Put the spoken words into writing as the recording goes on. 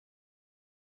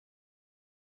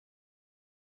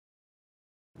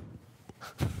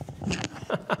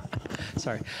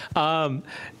Sorry.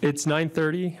 It's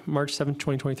 9:30, March 7th,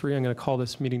 2023. I'm going to call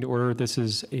this meeting to order. This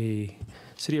is a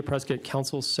City of Prescott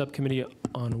Council Subcommittee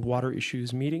on Water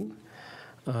Issues meeting.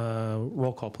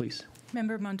 Roll call, please.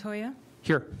 Member Montoya?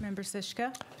 Here. Member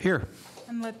Sischka? Here.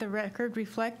 And let the record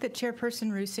reflect that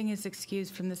Chairperson Rusing is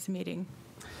excused from this meeting.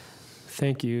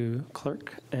 Thank you,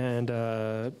 Clerk. And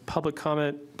public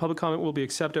comment will be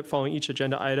accepted following each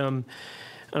agenda item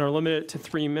and are limited to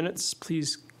 3 minutes.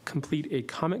 Please complete a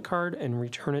comment card and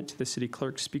return it to the City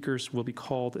Clerk. Speakers will be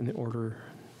called in the order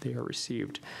they are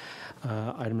received.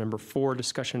 Item number 4,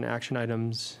 discussion action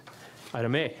items.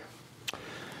 Item A.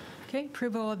 Okay,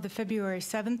 approval of the February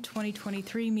 7th,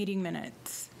 2023 meeting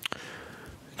minutes.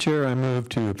 Chair, I move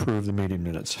to approve the meeting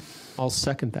minutes. I'll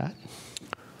second that.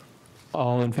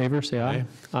 All in favor, say aye.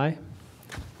 Aye.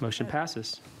 Motion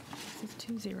passes. This is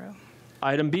 2-0.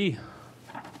 Item B.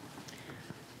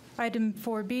 Item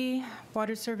 4B,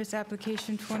 Water Service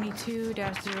Application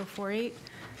 22-048,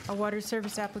 a water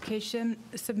service application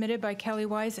submitted by Kelly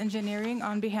Wise Engineering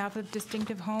on behalf of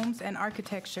Distinctive Homes and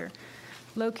Architecture.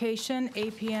 Location,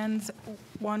 APNs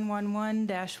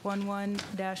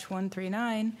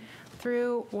 111-11-139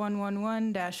 through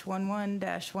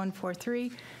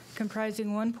 111-11-143, comprising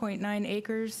 1.9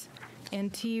 acres in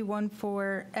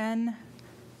T14N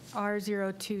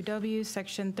R02W,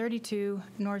 Section 32,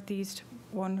 Northeast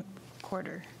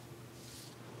 1/4.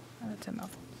 That's a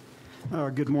mouthful.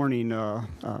 Good morning,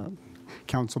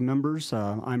 council members.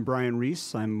 I'm Brian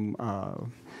Reese. I'm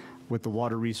with the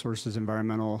Water Resources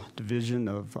Environmental Division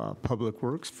of Public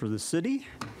Works for the city.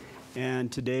 And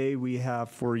today we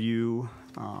have for you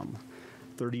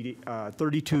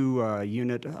 32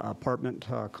 unit apartment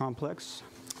complex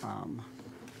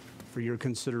for your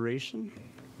consideration.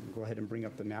 I'll go ahead and bring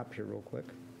up the map here real quick.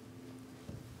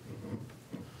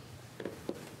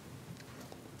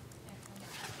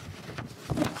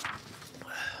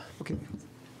 Okay.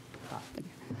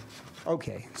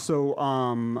 Okay, so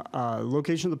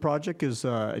location of the project is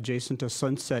adjacent to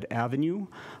Sunset Avenue.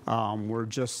 We're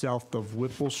just south of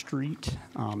Whipple Street,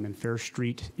 and Fair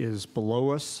Street is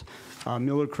below us.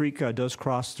 Miller Creek does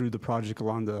cross through the project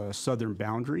along the southern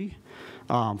boundary.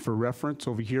 For reference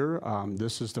over here,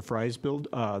 this is the Fry's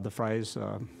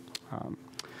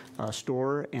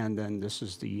store, and then this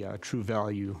is the True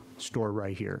Value store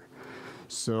right here.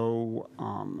 So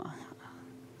I'm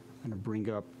going to bring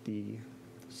up the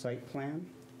site plan.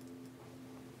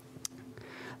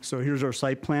 So here's our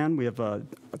site plan. We have a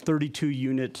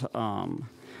 32-unit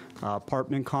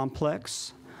apartment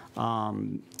complex.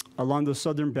 Along the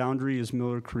southern boundary is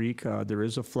Miller Creek. There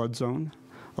is a flood zone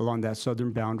along that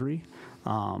southern boundary.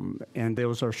 And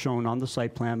those are shown on the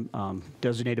site plan,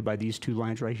 designated by these two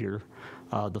lines right here,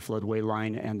 the floodway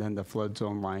line and then the flood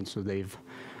zone line. So they've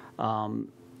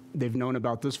known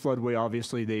about this floodway.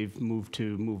 Obviously, they've moved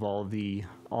to move all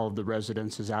of the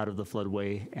residences out of the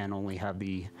floodway and only have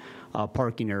the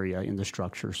parking area in the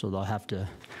structure. So they'll have to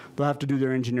do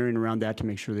their engineering around that to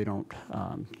make sure they don't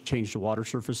change the water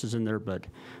surfaces in there. But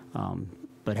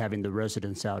having the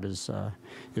residents out is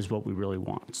what we really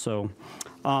want. So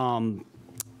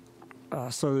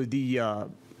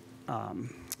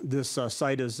this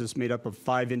site is made up of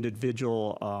 5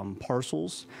 individual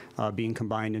parcels being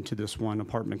combined into this one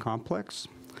apartment complex.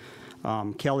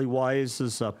 Kelly Wise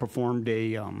has performed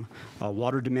a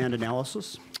water demand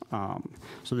analysis.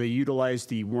 So they utilized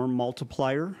the worm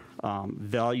multiplier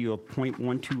value of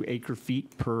 0.12 acre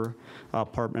feet per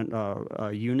apartment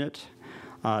unit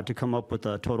to come up with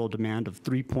a total demand of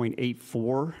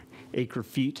 3.84 acre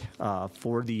feet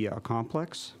for the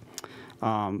complex.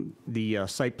 The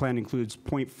site plan includes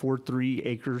 0.43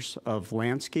 acres of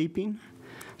landscaping.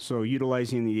 So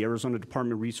utilizing the Arizona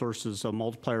Department of Resources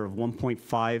multiplier of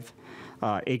 1.5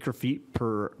 acre feet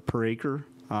per acre,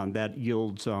 that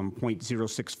yields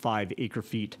 0.065 acre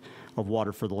feet of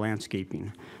water for the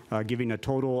landscaping, giving a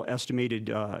total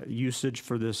estimated usage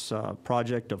for this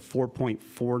project of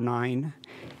 4.49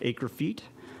 acre feet.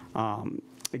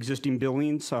 Existing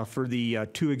buildings for the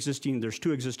there's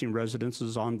two existing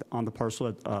residences on the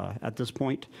parcel at this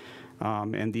point,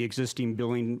 and the existing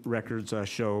billing records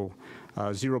show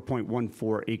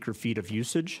 0.14 acre feet of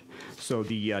usage. So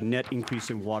the net increase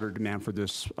in water demand for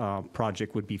this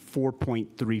project would be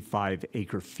 4.35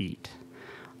 acre feet.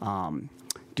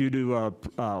 Due to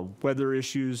weather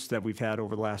issues that we've had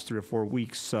over the last 3 or 4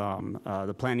 weeks,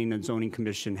 the Planning and Zoning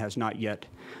Commission has not yet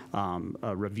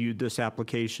reviewed this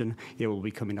application. It will be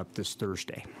coming up this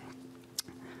Thursday.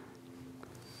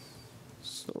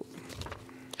 So,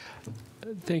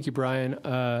 Thank you, Brian.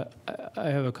 I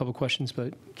have a couple questions,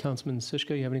 but Councilman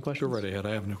Sischka, you have any questions? Go right ahead.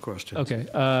 I have no questions. Okay.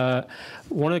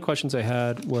 One of the questions I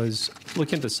had was,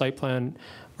 looking at the site plan,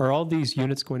 are all these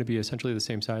units going to be essentially the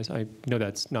same size? I know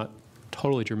that's not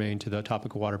totally germane to the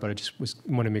topic of water, but I just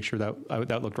want to make sure that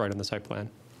that looked right on the site plan.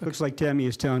 Looks like Tammy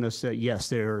is telling us that, yes,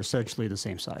 they're essentially the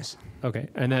same size. Okay.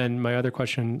 And then my other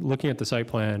question, looking at the site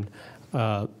plan,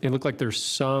 it looked like there's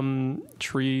some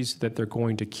trees that they're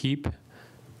going to keep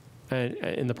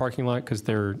in the parking lot because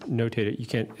they're notated. You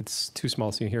can't, it's too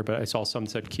small to see here, but I saw some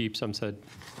said keep, some said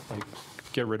like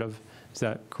get rid of. Is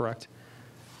that correct?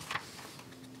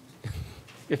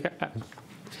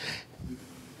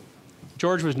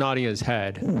 George was nodding his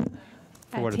head.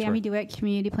 For what it's Tammy worth. DeWitt,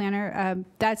 community planner.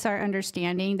 That's our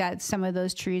understanding that some of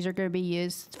those trees are going to be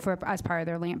used as part of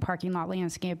their parking lot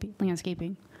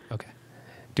landscaping. Okay.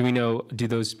 Do we know, do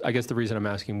those, I guess the reason I'm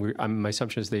asking, my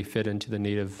assumption is they fit into the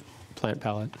native plant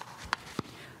palette.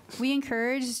 We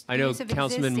encourage I know use of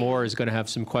Councilman existing- Moore is going to have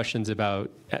some questions about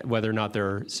whether or not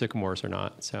they're sycamores or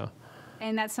not, so.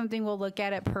 And that's something we'll look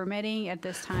at permitting. At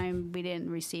this time, we didn't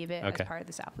receive it Okay. as part of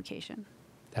this application.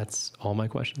 That's all my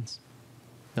questions.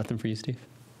 Nothing for you, Steve?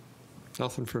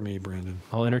 Nothing for me, Brandon.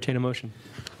 I'll entertain a motion.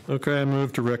 Okay, I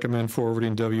move to recommend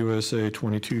forwarding WSA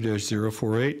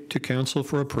 22-048 to council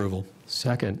for approval.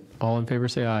 Second. All in favor,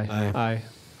 say aye. Aye. Aye.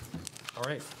 All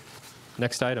right.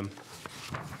 Next item.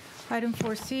 Item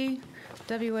 4C,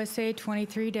 WSA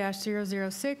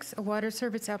 23-006, a water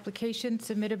service application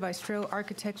submitted by Stroh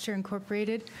Architecture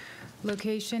Incorporated,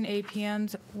 location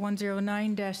APNs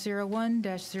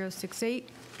 109-01-068,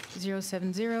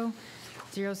 070,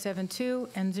 072,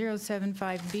 and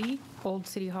 075B, Old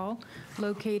City Hall,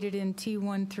 located in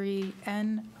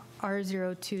T13N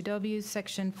R02W,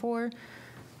 Section 4,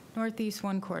 Northeast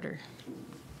 1/4.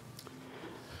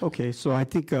 Okay, so I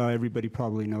think everybody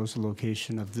probably knows the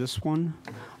location of this one.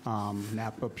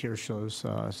 Map up here shows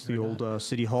it's the old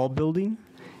City Hall building.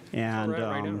 And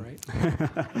Right now, right?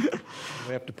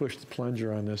 We have to push the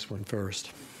plunger on this one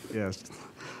first. yes.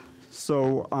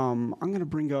 So I'm going to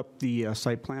bring up the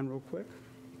site plan real quick.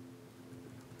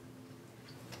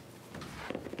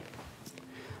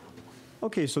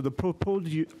 Okay, so the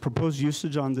proposed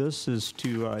usage on this is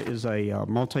a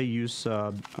multi-use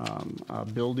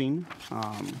building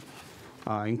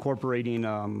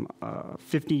incorporating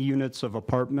 50 units of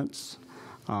apartments,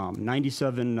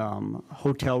 97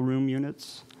 hotel room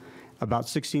units, about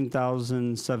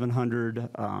 16,700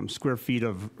 square feet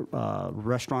of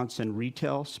restaurants and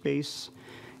retail space,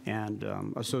 and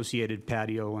associated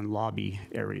patio and lobby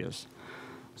areas.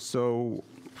 So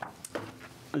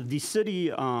the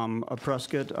city of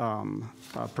Prescott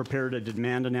prepared a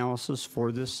demand analysis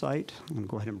for this site. I'm going to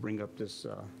go ahead and bring up this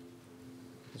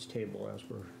table as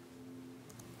we're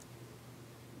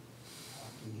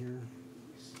talking here.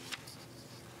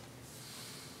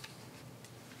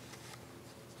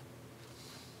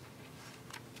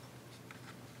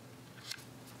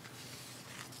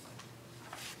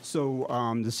 So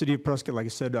the city of Prescott, like I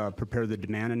said, prepared the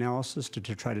demand analysis to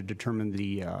try to determine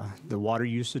the water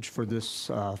usage for this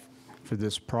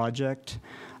project.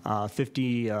 The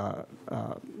 50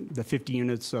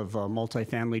 units of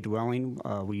multifamily dwelling,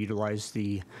 we utilize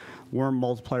the worm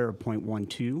multiplier of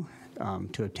 0.12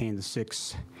 to obtain the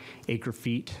 6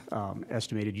 acre-feet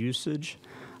estimated usage.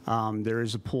 There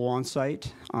is a pool on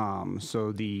site,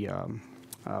 so the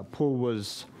pool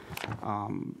was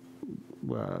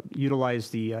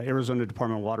utilize the Arizona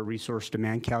Department of Water Resource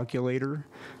Demand Calculator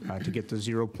to get the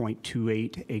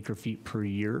 0.28 acre-feet per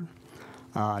year.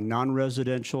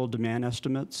 Non-residential demand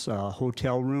estimates,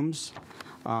 hotel rooms.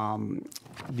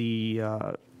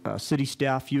 The city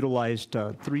staff utilized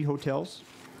 3 hotels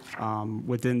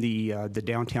within the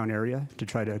downtown area to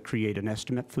try to create an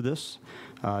estimate for this.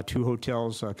 2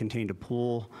 hotels contained a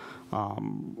pool.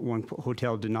 1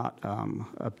 hotel did not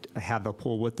have a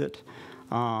pool with it.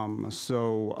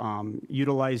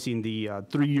 Utilizing the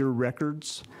 3-year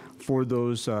records for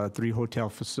those 3 hotel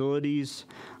facilities,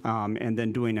 and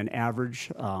then doing an average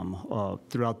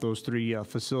throughout those 3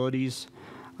 facilities,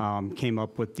 came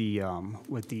up with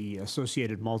the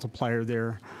associated multiplier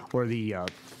there, or the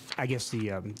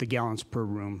gallons per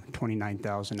room,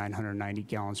 29,990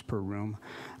 gallons per room,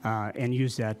 and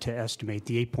use that to estimate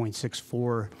the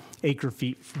 8.64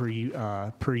 acre-feet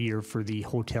per year for the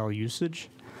hotel usage.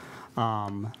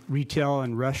 Retail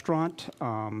and restaurant,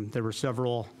 there were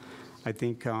several, I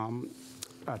think, a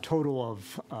total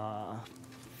of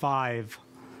 5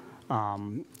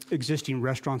 existing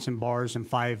restaurants and bars and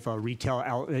 5 retail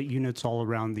outlet units all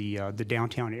around the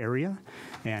downtown area,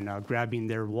 and grabbing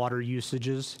their water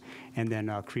usages and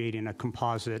then creating a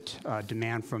composite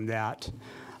demand from that.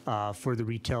 for the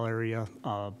retail area.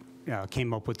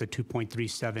 Came up with the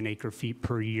 2.37 acre feet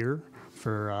per year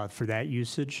for that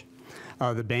usage.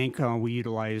 The bank, we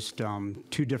utilized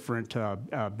two different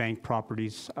bank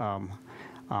properties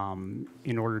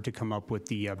in order to come up with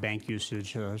the bank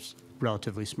usage,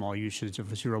 relatively small usage of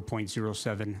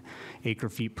 0.07 acre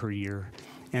feet per year.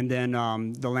 And then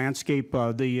the landscape,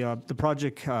 the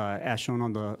project as shown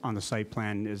on the site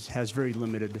plan has very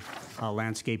limited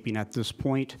landscaping at this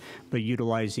point, but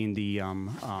utilizing the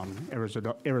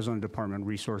Arizona Department of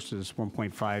Resources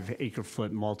 1.5 acre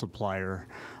foot multiplier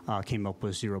came up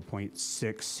with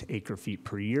 0.6 acre feet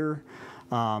per year.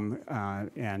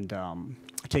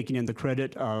 Taking in the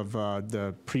credit of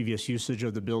the previous usage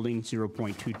of the building,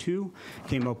 0.22,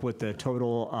 came up with a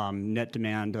total net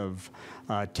demand of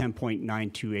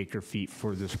 10.92 acre feet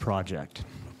for this project.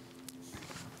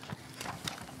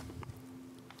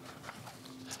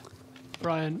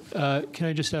 Brian, can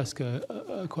I just ask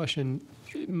a question?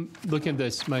 Looking at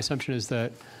this, my assumption is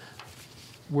that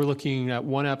we're looking at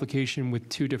one application with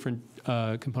two different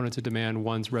components of demand.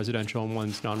 One's residential and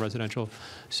one's non-residential.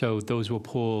 So those will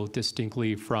pull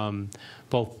distinctly from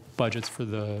both budgets for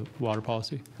the water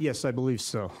policy? Yes, I believe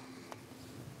so.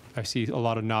 I see a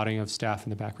lot of nodding of staff in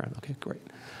the background. Okay, great.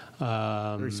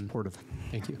 Very supportive.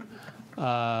 Thank you.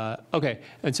 Okay,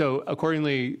 and so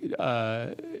accordingly,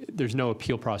 there's no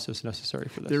appeal process necessary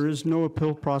for this? There is no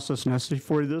appeal process necessary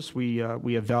for this. We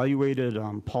evaluated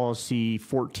policy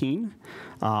 14,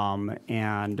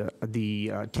 and the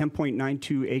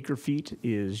 10.92 acre feet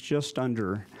is just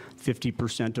under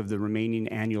 50% of the remaining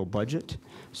annual budget,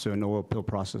 so no appeal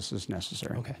process is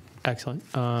necessary. Okay, excellent.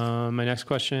 My next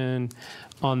question,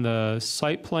 on the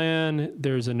site plan,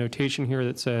 there's a notation here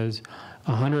that says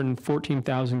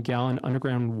 114,000 gallon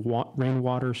underground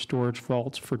rainwater storage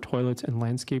vaults for toilets and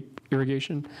landscape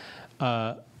irrigation.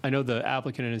 I know the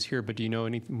applicant is here, but do you know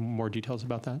any more details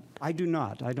about that? I do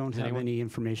not. I don't have anyone? any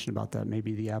information about that.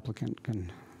 Maybe the applicant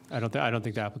can. I don't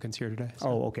think the applicant's here today. So.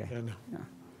 Oh, okay. Yeah.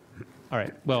 All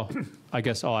right. Well, I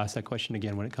guess I'll ask that question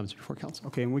again when it comes before council.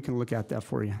 Okay, and we can look at that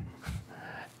for you.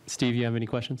 Steve, you have any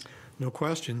questions? No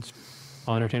questions.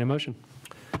 I'll entertain a motion.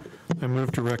 I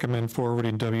move to recommend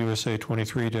forwarding WSA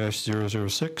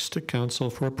 23-006 to council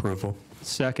for approval.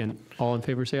 Second. All in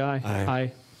favor, say aye.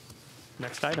 Aye.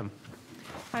 Next item.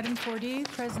 Item 4D,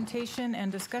 presentation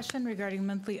and discussion regarding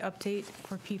monthly update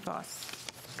for PFAS.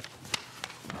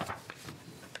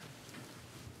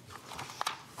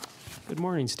 Good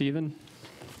morning, Stephen.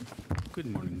 Good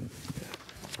morning.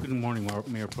 Good morning,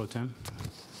 Mayor Pro Tem.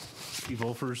 Steve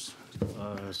Wolfers,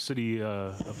 City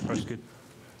of Prescott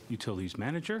Utilities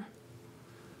Manager.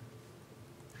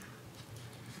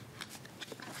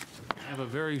 I have a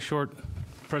very short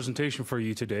presentation for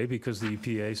you today because the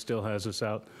EPA still has us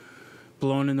out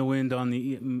blowing in the wind on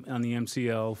the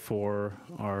MCL for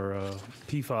our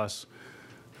PFAS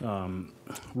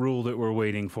rule that we're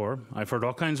waiting for. I've heard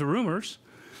all kinds of rumors,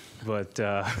 but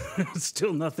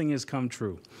still nothing has come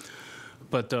true.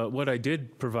 But what I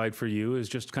did provide for you is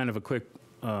just kind of a quick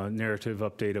narrative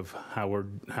update of how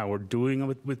we're doing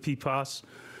with PFAS.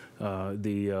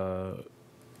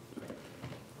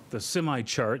 The semi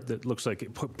chart that looks like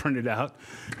it printed out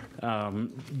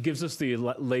gives us the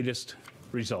latest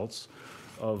results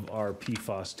of our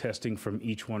PFAS testing from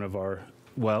each one of our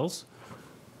wells.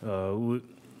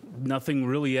 Nothing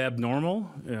really abnormal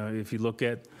if you look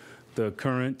at the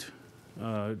current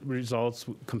results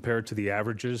compared to the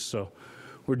averages. So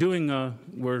we're doing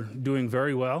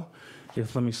very well.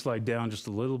 Let me slide down just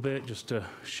a little bit just to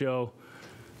show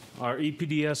our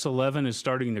EPDS 11 is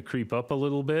starting to creep up a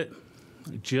little bit,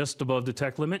 just above the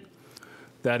tech limit.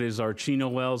 That is our Chino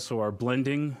wells, so our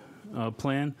blending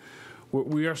plan.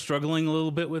 We are struggling a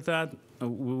little bit with that.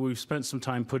 We've spent some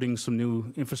time putting some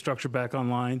new infrastructure back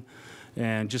online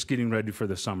and just getting ready for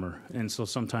the summer. And so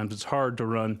sometimes it's hard to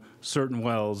run certain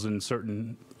wells in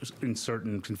certain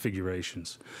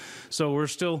configurations. So we're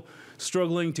still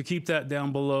struggling to keep that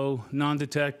down below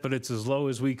non-detect, but it's as low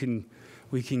as we can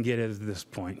get it at this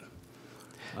point.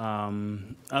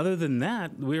 Other than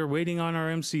that, we are waiting on our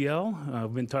MCL.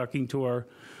 I've been talking to our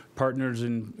partners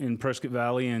in Prescott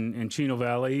Valley and Chino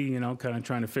Valley, kind of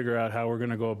trying to figure out how we're going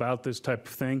to go about this type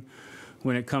of thing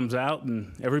when it comes out,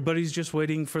 and everybody's just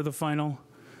waiting for the final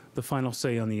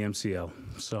say on the MCL.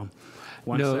 So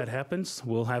once that happens,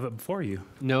 we'll have it before you.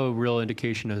 No real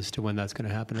indication as to when that's going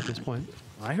to happen at this point.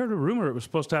 I heard a rumor it was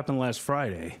supposed to happen last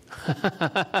Friday.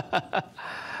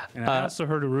 And I also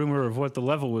heard a rumor of what the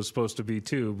level was supposed to be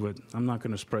too, but I'm not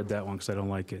going to spread that one because I don't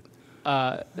like it.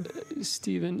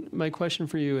 Stephen, my question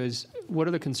for you is, what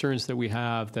are the concerns that we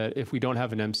have that if we don't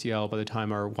have an MCL by the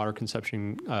time our water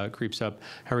consumption creeps up,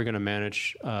 how are we going to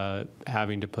manage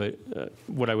having to put,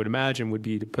 what I would imagine would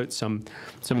be to put some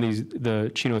of these,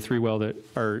 the Chino 3 well that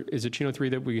are, is it Chino 3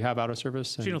 that we have out of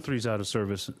service? Chino 3 is out of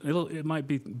service. It might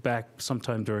be back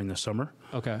sometime during the summer.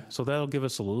 Okay. So that'll give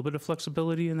us a little bit of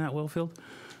flexibility in that well field.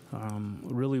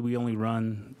 Really, we only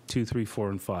run 2, 3, 4,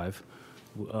 and 5,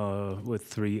 with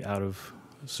 3 out of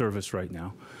service right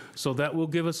now. So that will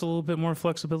give us a little bit more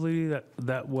flexibility.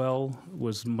 That well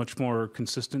was much more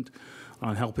consistent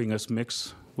on helping us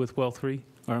mix with well 3,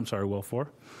 or I'm sorry, well 4.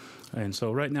 And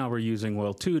so right now we're using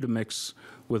well 2 to mix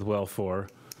with well 4.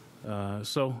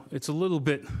 So it's a little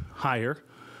bit higher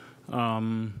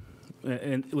and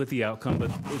with the outcome,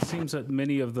 but it seems that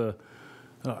many of the,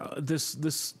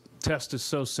 this test is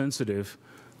so sensitive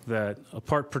that a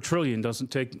part per trillion doesn't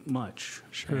take much.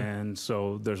 Sure. And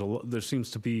so there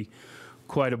seems to be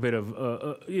quite a bit of,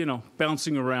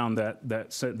 bouncing around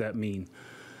that mean.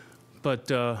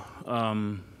 But at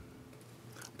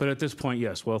this point,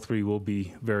 yes, well 3 will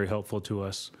be very helpful to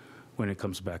us when it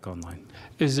comes back online.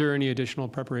 Is there any additional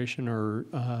preparation or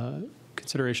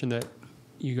consideration that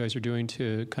you guys are doing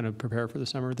to kind of prepare for the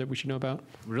summer that we should know about?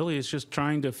 Really, it's just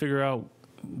trying to figure out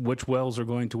which wells are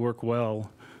going to work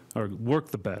well, or work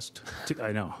the best, to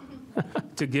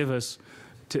give us,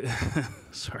 to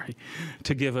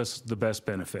give us the best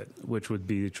benefit, which would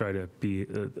be to try to be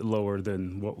lower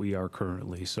than what we are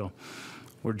currently. So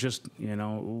we're just,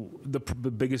 the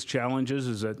biggest challenge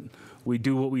is that we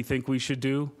do what we think we should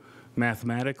do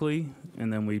mathematically,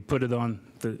 and then we put it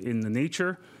in the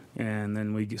nature, and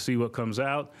then we see what comes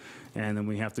out, and then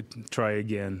we have to try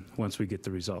again once we get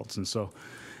the results. And so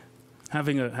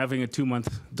having a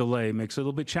 2-month delay makes it a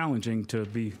little bit challenging to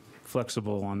be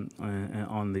flexible on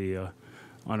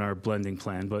our blending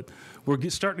plan, but we're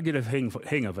starting to get a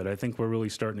hang of it. I think we're really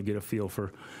starting to get a feel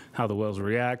for how the wells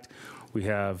react. We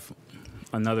have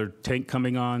another tank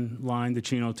coming online. The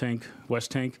Chino tank,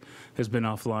 West tank, has been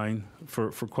offline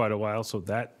for quite a while, so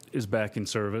that is back in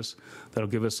service. That'll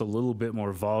give us a little bit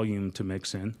more volume to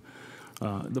mix in.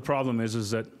 The problem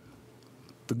is that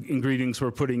the ingredients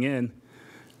we're putting in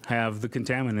have the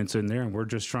contaminants in there, and we're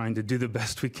just trying to do the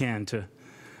best we can to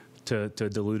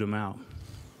dilute them out.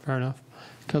 Fair enough.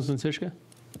 Councilman Sishka?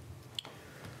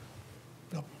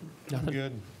 Nope. Nothing?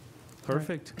 Good.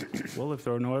 Perfect. Well, if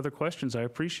there are no other questions, I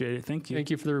appreciate it. Thank you.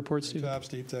 Thank you for the report, Good Steve. job,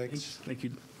 Steve. Thanks. Thank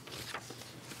you.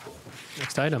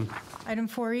 Next item. Item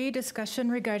 4E,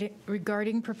 discussion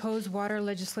regarding proposed water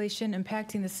legislation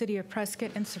impacting the city of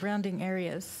Prescott and surrounding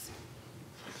areas.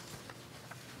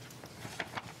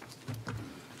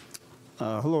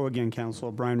 Hello again,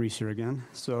 Council. Brian Reese here again.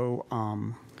 So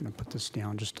I'm going to put this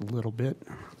down just a little bit.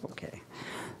 Okay.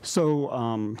 So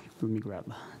let me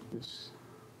grab this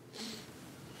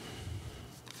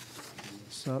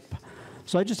up.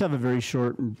 So I just have a very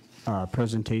short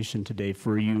presentation today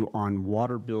for you on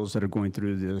water bills that are going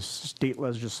through this state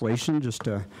legislation, just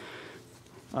to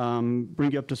bring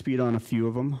you up to speed on a few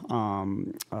of them.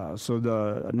 So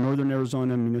the Northern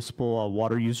Arizona Municipal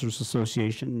Water Users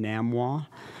Association, NAMWA,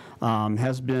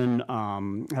 has been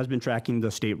tracking the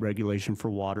state regulation for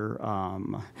water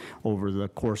over the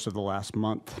course of the last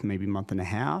month, maybe month and a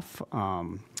half.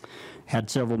 Had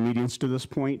several meetings to this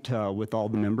point with all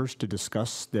the members to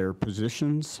discuss their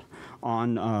positions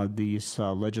on these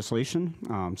legislation.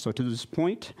 So to this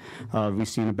point, we've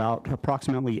seen about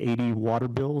approximately 80 water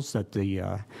bills that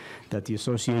the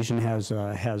association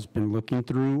has been looking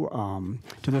through.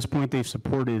 To this point, they've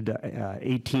supported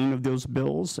 18 of those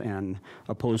bills and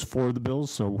opposed 4 of the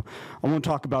bills. So I won't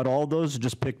talk about all of those.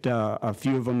 Just picked a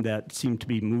few of them that seem to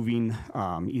be moving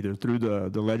either through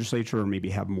the legislature or maybe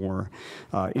have more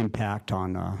impact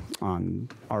on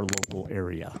our local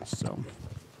area. So.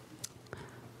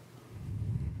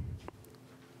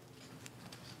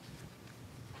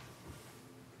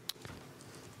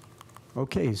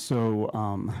 Okay, so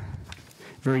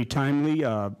very timely,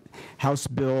 House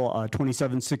Bill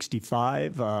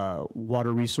 2765,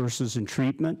 Water Resources and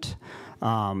Treatment,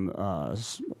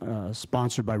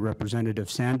 sponsored by Representative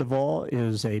Sandoval,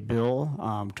 is a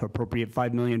bill to appropriate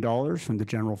 $5 million from the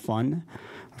general fund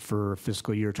for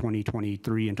fiscal year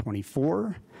 2023 and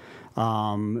 24.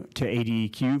 To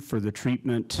ADEQ for the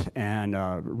treatment and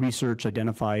research,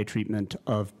 identify treatment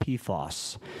of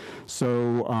PFAS.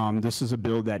 So this is a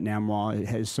bill that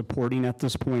NAMWA is supporting at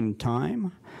this point in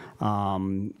time.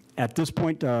 At this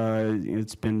point,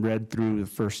 it's been read through the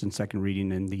first and second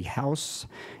reading in the House,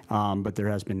 but there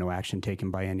has been no action taken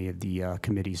by any of the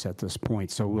committees at this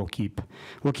point. So we'll keep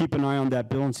an eye on that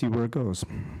bill and see where it goes.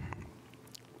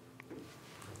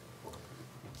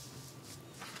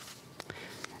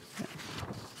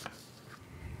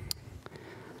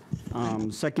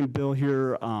 Second bill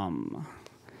here,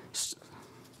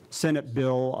 Senate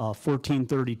Bill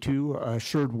 1432,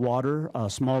 Assured Water,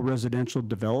 Small Residential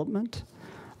Development,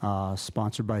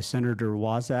 sponsored by Senator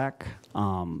Wazak.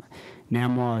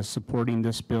 NAMWA is supporting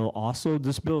this bill also.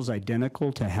 This bill is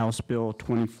identical to House Bill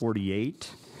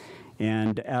 2048.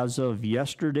 And as of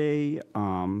yesterday,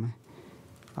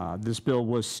 this bill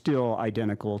was still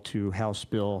identical to House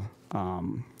Bill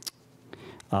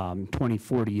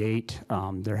 2048.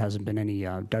 There hasn't been any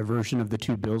diversion of the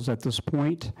two bills at this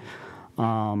point.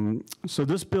 So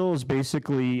this bill is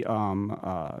basically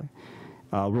will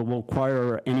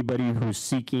require anybody who's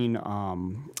seeking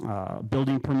a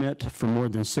building permit for more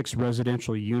than 6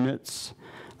 residential units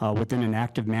within an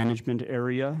active management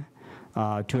area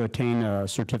to attain a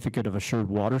certificate of assured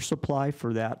water supply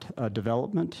for that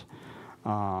development.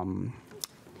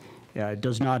 It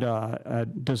does not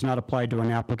apply to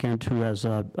an applicant who has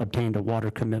obtained a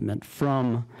water commitment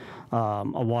from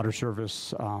a water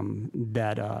service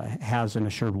that has an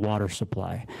assured water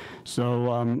supply.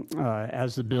 So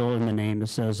as the bill in the name, it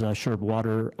says assured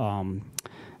water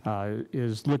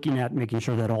is looking at making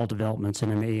sure that all developments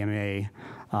in an AMA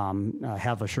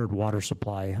have assured water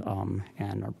supply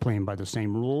and are playing by the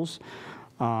same rules.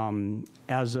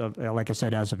 As of, like I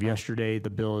said, as of yesterday, the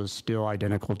bill is still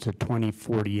identical to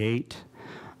 2048.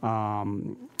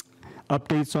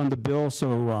 Updates on the bill,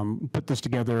 so put this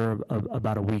together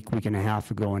about a week and a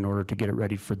half ago in order to get it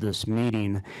ready for this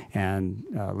meeting, and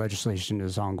legislation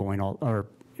is ongoing,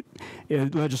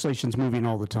 legislation's moving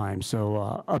all the time.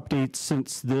 So updates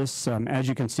since this, as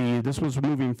you can see, this was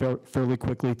moving fairly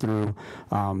quickly through,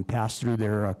 passed through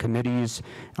their committees,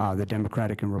 the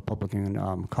Democratic and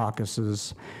Republican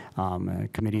caucuses,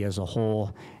 committee as a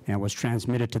whole, and was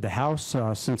transmitted to the House.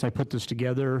 Since I put this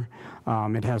together,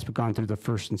 it has gone through the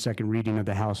first and second reading of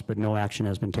the House, but no action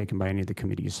has been taken by any of the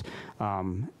committees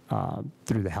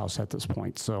through the House at this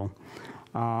point. So.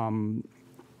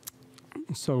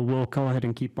 So we'll go ahead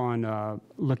and keep on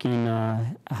looking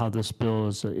how this bill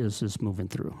is moving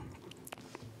through.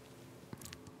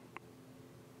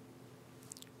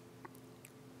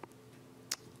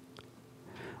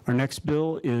 Our next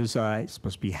bill is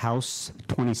supposed to be House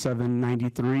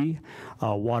 2793,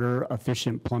 water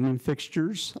efficient plumbing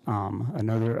fixtures.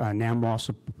 Another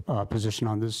NAMWA position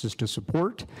on this is to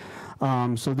support.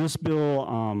 So this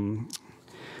bill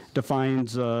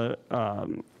defines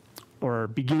or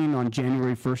beginning on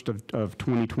January 1st of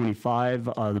 2025,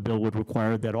 the bill would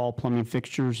require that all plumbing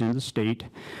fixtures in the state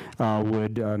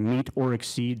would meet or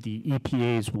exceed the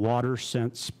EPA's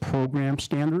WaterSense program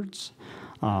standards.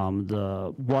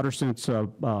 The WaterSense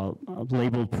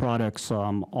labeled products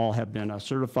all have been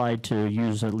certified to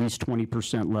use at least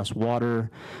 20% less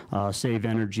water, save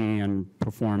energy, and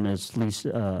perform as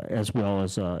well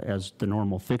as the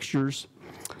normal fixtures.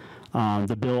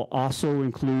 The bill also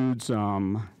includes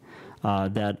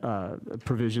that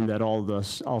provision that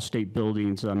all state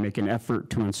buildings make an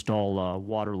effort to install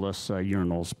waterless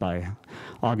urinals by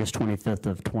August 25th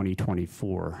of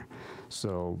 2024.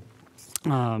 So,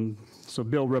 so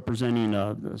bill representing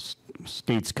the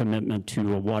state's commitment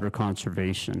to water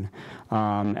conservation.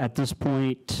 At this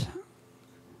point,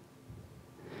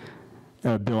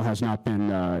 bill has not been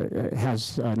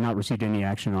not received any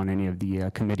action on any of the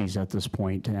committees at this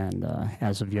point, and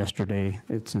as of yesterday,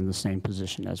 it's in the same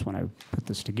position as when I put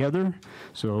this together.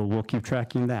 So we'll keep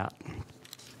tracking that.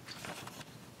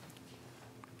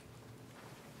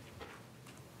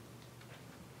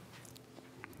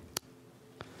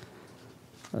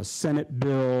 Senate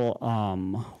Bill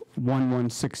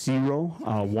 1160,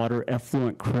 water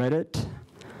effluent credit.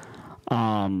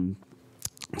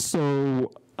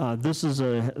 This is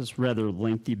a rather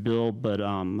lengthy bill, but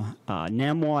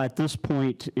NAMWA at this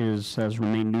point has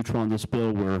remained neutral on this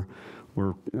bill. The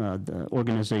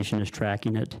organization is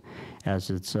tracking it as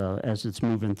it's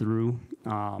moving through.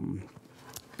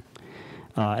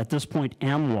 At this point,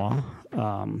 AMWA,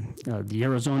 the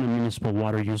Arizona Municipal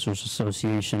Water Users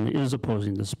Association, is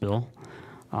opposing this bill.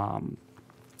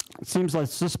 It seems like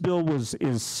this bill is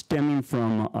stemming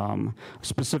from a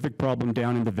specific problem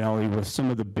down in the valley with some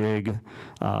of the big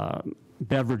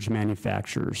beverage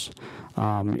manufacturers.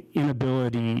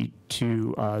 Inability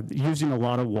to, using a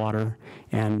lot of water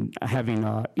and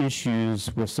having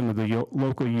issues with some of the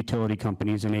local utility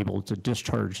companies unable to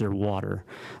discharge their water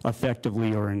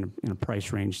effectively or in a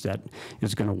price range that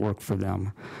is going to work for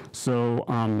them. So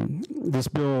this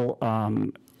bill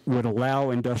would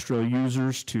allow industrial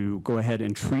users to go ahead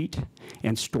and treat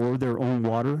and store their own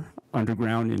water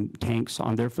underground in tanks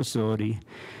on their facility,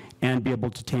 and be able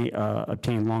to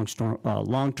obtain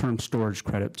long-term storage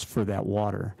credits for that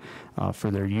water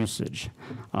for their usage.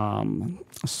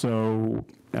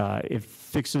 It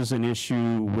fixes an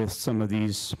issue with some of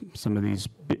these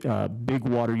big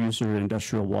water users,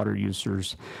 industrial water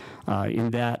users in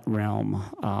that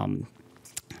realm.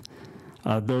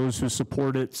 Those who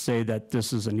support it say that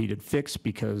this is a needed fix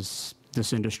because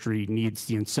this industry needs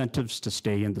the incentives to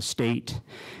stay in the state,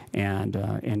 and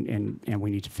we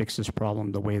need to fix this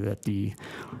problem. The way that the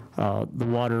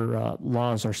water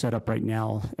laws are set up right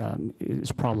now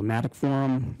is problematic for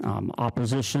them.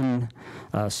 Opposition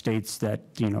states that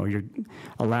you're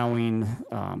allowing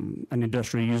an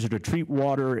industrial user to treat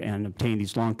water and obtain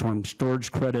these long-term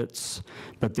storage credits,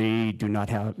 but they do not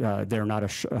have they're not a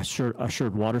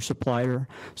assured water supplier,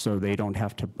 so they don't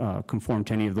have to conform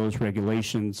to any of those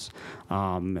regulations.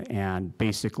 And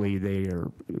basically they are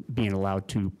being allowed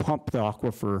to pump the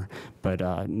aquifer, but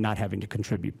not having to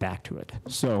contribute back to it.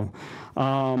 So,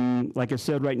 like I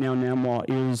said, right now NAMWA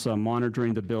is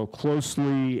monitoring the bill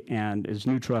closely and is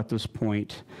neutral at this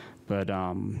point, but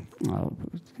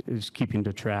is keeping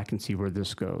to track and see where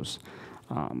this goes.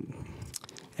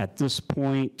 At this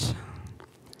point,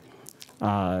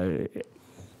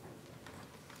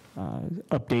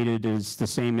 updated is the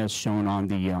same as shown on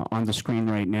the screen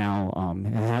right now.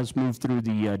 It has moved through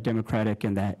the Democratic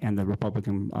and the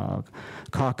Republican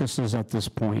caucuses at this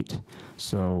point,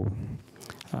 so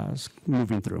it's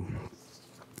moving through.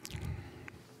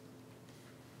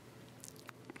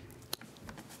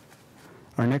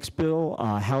 Our next bill,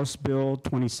 House Bill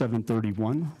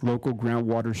 2731, local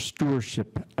groundwater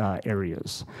stewardship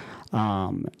areas.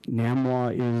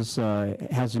 NAMWA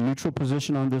has a neutral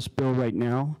position on this bill right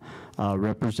now.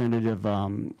 Representative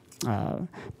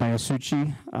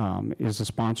Bayasucci is a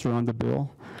sponsor on the bill.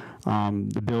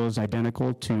 The bill is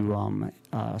identical to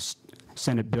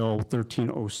Senate Bill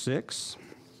 1306.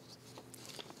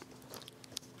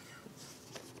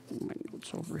 My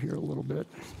notes over here a little bit.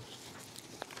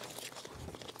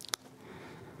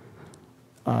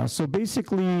 So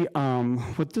basically,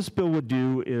 what this bill would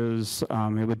do is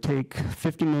it would take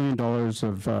 $50 million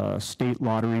of state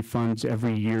lottery funds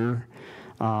every year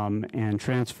and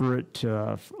transfer it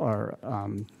to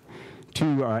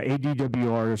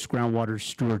ADWR's Groundwater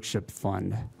Stewardship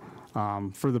Fund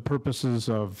for the purposes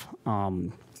of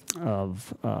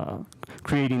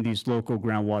creating these local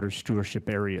groundwater stewardship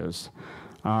areas.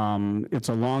 It's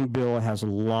a long bill. It has a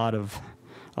lot of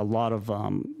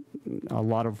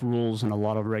rules and a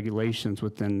lot of regulations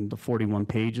within the 41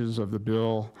 pages of the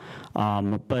bill.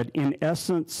 But in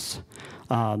essence,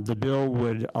 the bill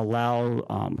would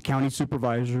allow county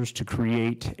supervisors to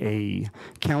create a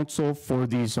council for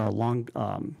these local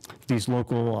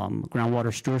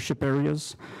groundwater stewardship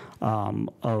areas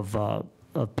of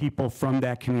people from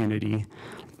that community.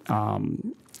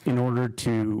 In order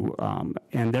to,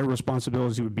 and their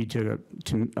responsibility would be to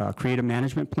create a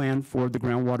management plan for the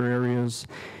groundwater areas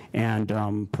and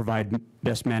provide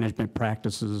best management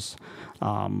practices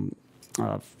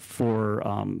for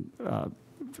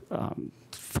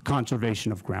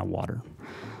conservation of groundwater.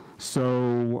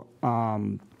 So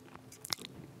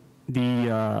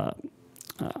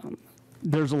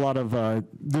there's a lot of,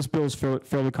 this bill is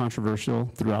fairly controversial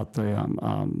throughout the,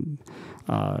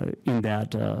 in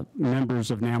that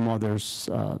members of NAMWA,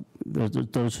 there's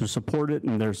those who support it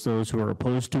and there's those who are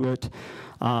opposed to it.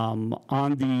 On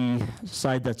the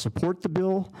side that support the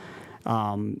bill,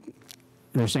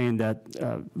 they're saying that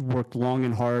worked long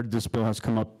and hard. This bill has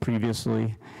come up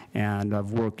previously, and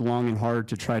I've worked long and hard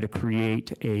to try to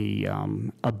create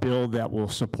a bill that will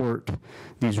support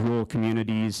these rural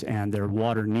communities and their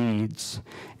water needs,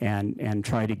 and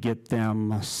try to get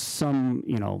them some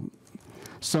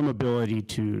ability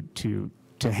to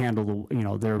handle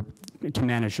the, to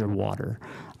manage their water.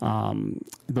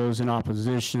 Those in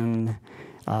opposition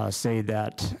say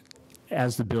that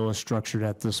as the bill is structured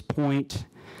at this point,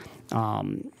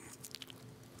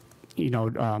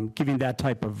 giving that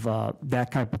type of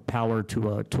power to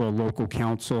a local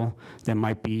council that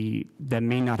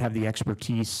may not have the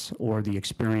expertise or the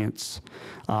experience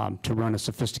to run a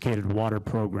sophisticated water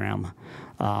program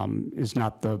is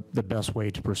not the best way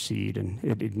to proceed, and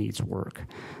it needs work.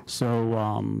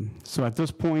 So at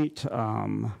this point,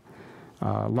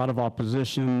 a lot of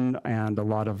opposition and a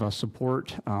lot of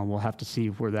support. We'll have to see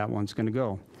where that one's going to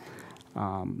go.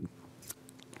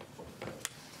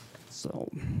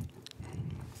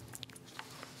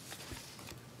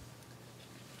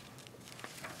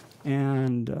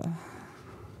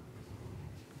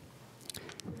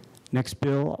 Next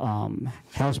bill,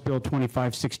 House Bill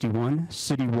 2561,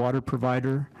 City Water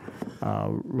Provider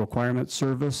Requirement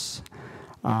Service.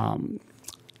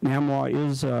 NAMWA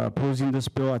is opposing this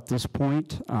bill at this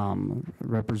point.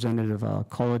 Representative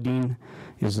Colladine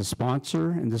is a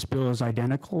sponsor, and this bill is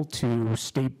identical to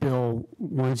State Bill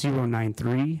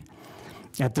 1093.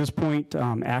 At this point,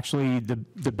 actually,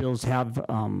 the bills have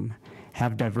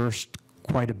diverged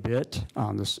quite a bit.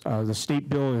 The state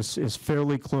bill is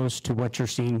fairly close to what you're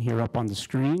seeing here up on the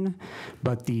screen,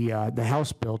 but the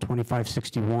House Bill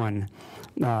 2561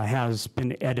 has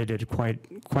been edited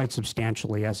quite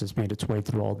substantially as it's made its way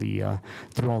through all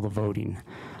the voting.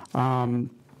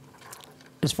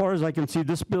 As far as I can see,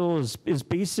 this bill is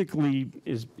basically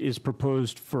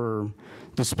proposed for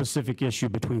the specific issue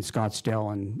between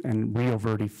Scottsdale and Rio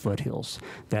Verde foothills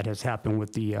that has happened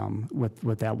with the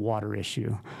with that water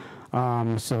issue.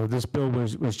 So this bill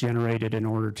was generated in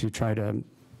order to try to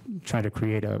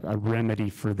create a remedy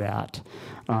for that,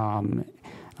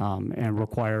 and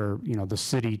require the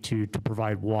city to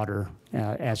provide water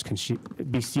as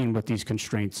be seen with these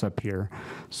constraints up here.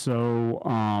 So,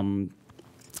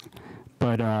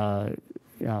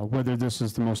 whether this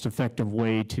is the most effective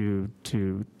way to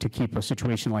keep a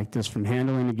situation like this from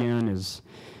handling again is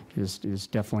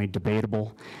definitely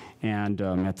debatable. And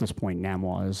at this point,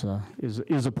 NAMWA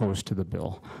is opposed to the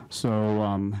bill.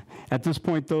 So at this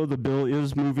point, though, the bill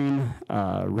is moving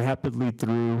rapidly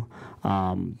through.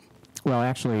 Well,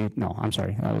 actually, no, I'm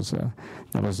sorry. That was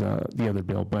the other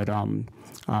bill. But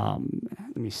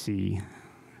let me see.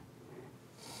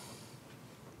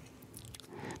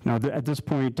 Now, at this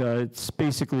point, it's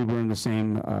basically we're in the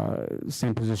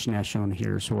same position as shown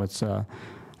here. So it's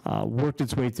worked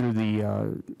its way through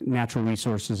the Natural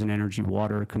Resources and Energy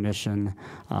Water Commission,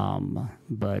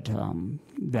 but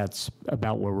that's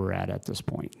about where we're at this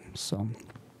point. So.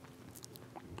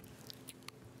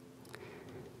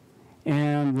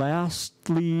 And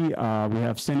lastly, we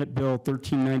have Senate Bill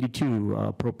 1392,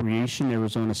 appropriation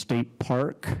Arizona State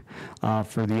Park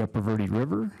for the Upper Verde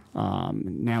River.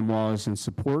 NAMWA is in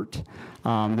support.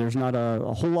 There's not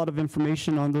a whole lot of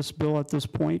information on this bill at this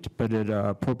point, but it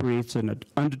appropriates an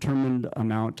undetermined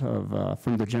amount of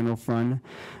from the general fund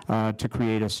to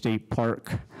create a state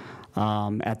park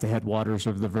at the headwaters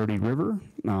of the Verde River.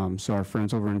 So our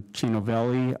friends over in Chino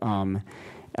Valley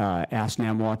asked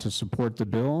NAMWA to support the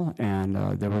bill, and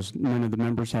none of the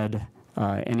members had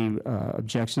any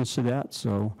objections to that,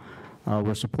 so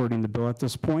we're supporting the bill at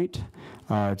this point.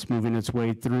 It's moving its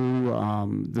way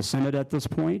through the Senate at this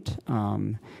point,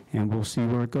 and we'll see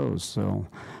where it goes. So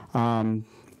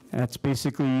that's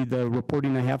basically the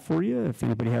reporting I have for you. If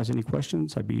anybody has any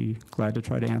questions, I'd be glad to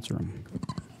try to answer them.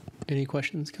 Any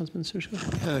questions, Councilman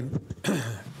Sushko?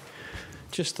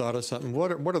 Just thought of something.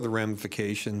 What are the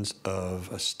ramifications of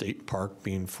a state park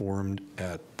being formed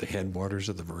at the headwaters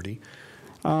of the Verde?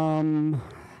 I'm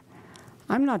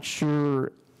not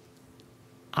sure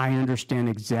I understand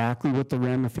exactly what the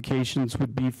ramifications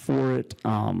would be for it.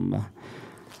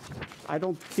 I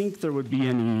don't think there would be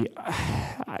any,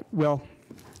 well,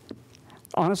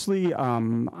 honestly,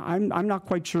 I'm not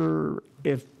quite sure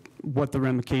what the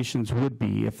ramifications would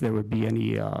be, if there would be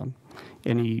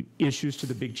any issues to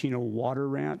the Big Chino Water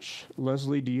Ranch.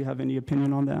 Leslie, do you have any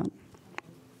opinion on that?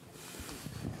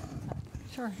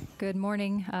 Sure. Good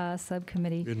morning,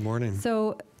 Subcommittee. Good morning.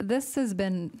 So this has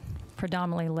been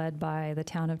predominantly led by the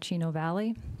town of Chino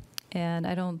Valley, and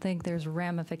I don't think there's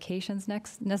ramifications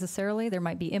necessarily. There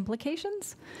might be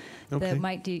implications that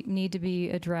might need to be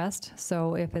addressed.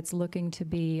 So if it's looking to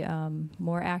be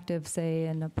more active, say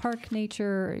in a park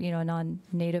nature, a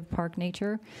non-native park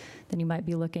nature, then you might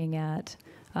be looking at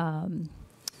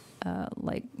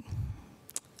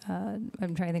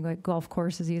I'm trying to think like golf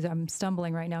courses. I'm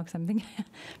stumbling right now because I'm thinking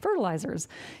fertilizers.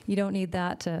 You don't need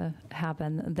that to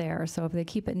happen there. So if they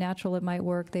keep it natural, it might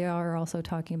work. They are also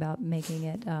talking about making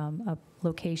it a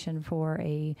location for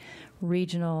a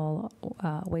regional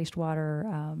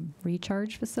wastewater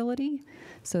recharge facility.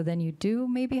 So then you do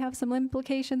maybe have some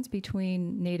implications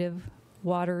between native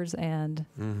waters and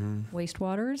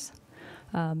wastewaters.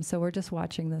 So we're just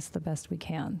watching this the best we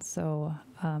can. So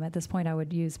at this point, I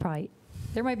would use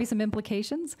there might be some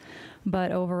implications,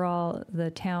 but overall,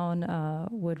 the town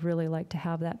would really like to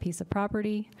have that piece of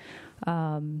property.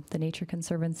 The Nature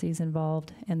Conservancy is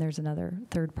involved, and there's another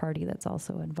third party that's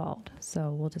also involved.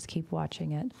 So we'll just keep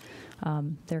watching it.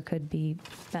 There could be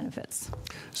benefits.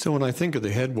 So when I think of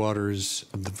the headwaters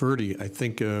of the Verde, I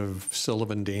think of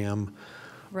Sullivan Dam.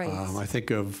 Right. I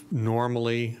think of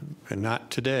normally, and not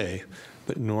today,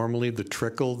 but normally the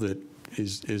trickle that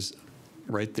is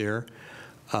right there.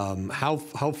 How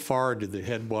far do the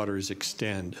headwaters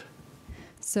extend?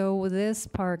 So this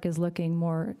park is looking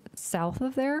more south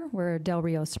of there, where Del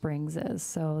Rio Springs is.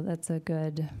 So that's a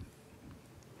good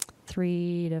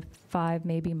 3 to 5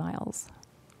 maybe miles.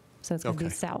 So it's going to be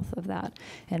Okay. south of that.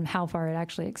 And how far it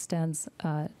actually extends,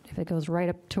 if it goes right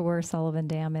up to where Sullivan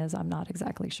Dam is, I'm not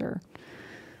exactly sure.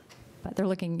 But they're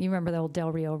looking, you remember the old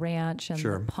Del Rio Ranch and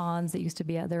Sure. the ponds that used to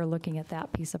be out there, looking at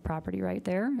that piece of property right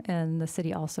there. And the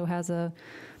city also has a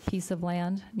piece of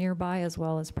land nearby, as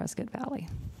well as Prescott Valley.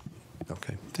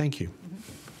 Okay, thank you.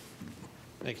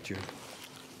 Thank you, Jerry.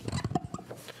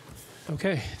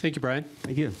 Okay, thank you, Brian.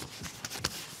 Thank you.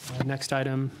 Next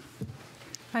item.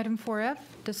 Item 4F,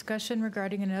 discussion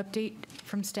regarding an update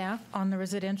from staff on the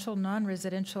residential,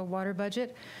 non-residential water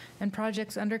budget and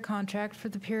projects under contract for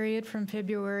the period from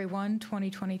February 1,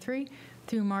 2023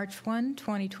 through March 1,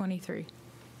 2023.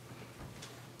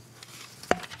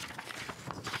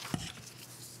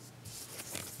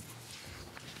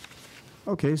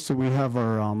 Okay, so we have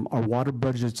our water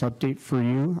budgets update for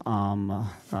you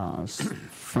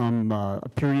from a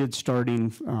period starting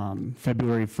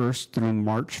February 1st through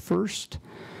March 1st.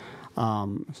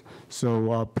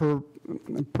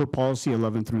 Per policy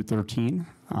 11 through 13,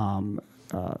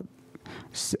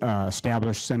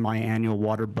 established semi-annual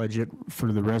water budget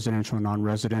for the residential and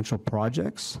non-residential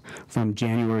projects from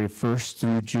January 1st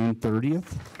through June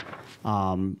 30th.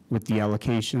 With the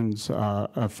allocations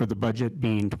for the budget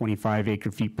being 25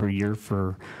 acre-feet per year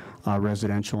for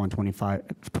residential and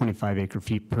 25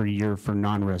 acre-feet per year for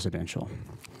non-residential.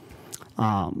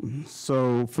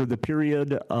 So for the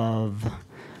period of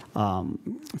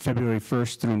February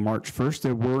 1st through March 1st,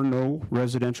 there were no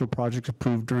residential projects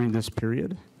approved during this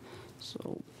period.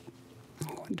 So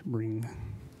I'm going to bring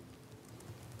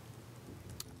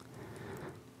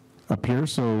up here.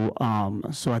 So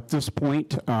at this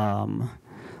point, all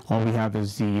we have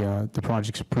is the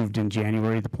projects approved in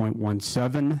January, the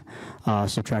 0.17,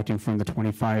 subtracting from the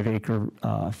 25 acre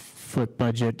foot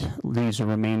budget, leaves a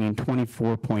remaining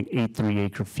 24.83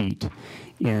 acre feet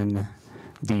in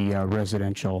the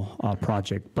residential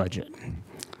project budget.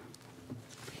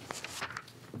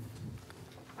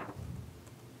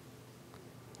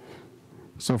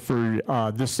 So for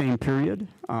this same period,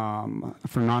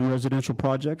 for non-residential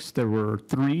projects, there were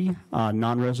 3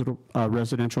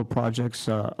 non-residential projects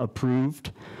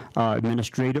approved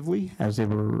administratively, as they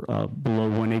were below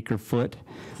 1 acre foot.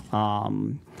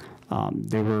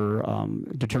 They were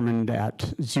determined at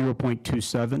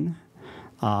 0.27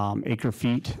 acre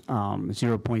feet,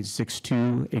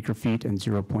 0.62 acre feet, and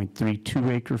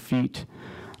 0.32 acre feet.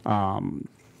 And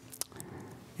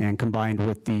combined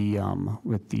with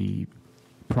the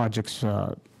projects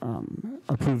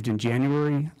approved in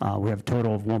January, we have a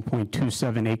total of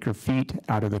 1.27 acre feet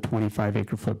out of the 25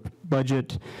 acre foot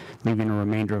budget, leaving a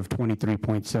remainder of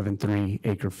 23.73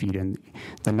 acre feet in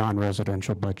the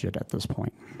non-residential budget at this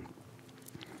point.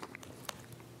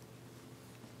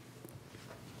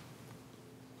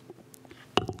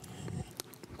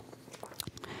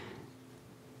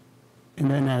 And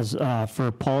then as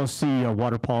for policy,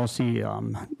 water policy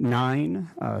 9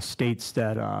 states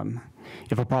that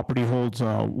if a property holds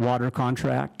a water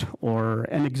contract or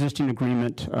an existing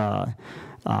agreement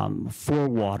for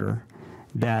water,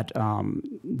 that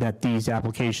these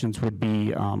applications would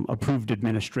be approved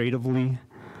administratively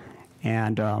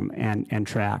and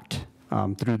tracked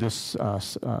through this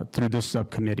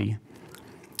subcommittee.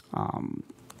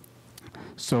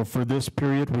 So for this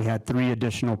period, we had 3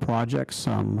 additional projects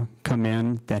come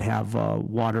in that have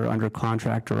water under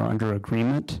contract or under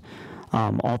agreement.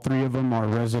 All 3 of them are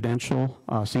residential,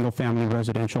 single-family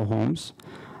residential homes,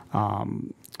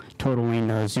 totaling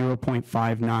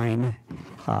 0.59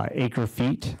 acre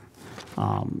feet.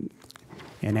 And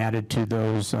added to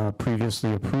those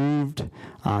previously approved,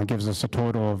 gives us a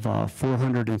total of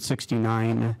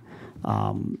 469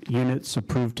 units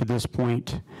approved to this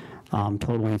point,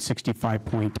 totaling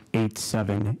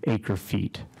 65.87 acre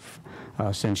feet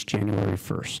since January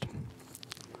 1st.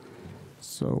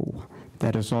 So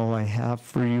that is all I have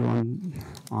for you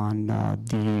on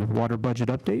the water budget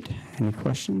update. Any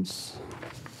questions?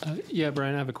 Yeah,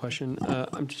 Brian, I have a question.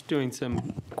 I'm just doing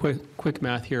some quick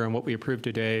math here on what we approved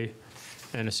today,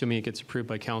 and assuming it gets approved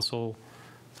by council,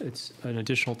 it's an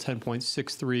additional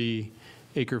 10.63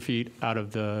 acre feet out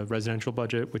of the residential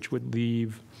budget, which would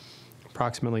leave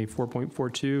approximately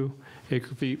 4.42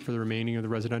 acre feet for the remaining of the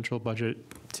residential budget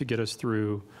to get us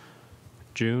through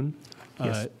June.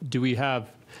 Yes. Do we have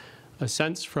a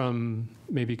sense from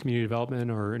maybe community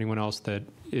development or anyone else that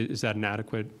is that an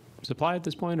adequate supply at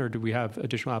this point, or do we have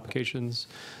additional applications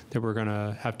that we're going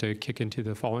to have to kick into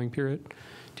the following period?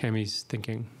 Tammy's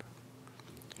thinking.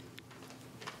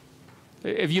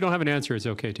 If you don't have an answer, it's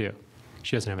okay too.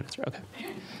 She doesn't have an answer. Okay.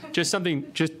 Just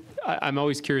something. I'm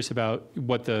always curious about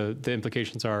what the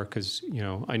implications are, because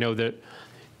I know that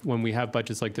when we have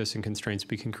budgets like this and constraints,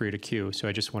 we can create a queue. So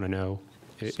I just want to know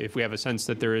if we have a sense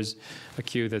that there is a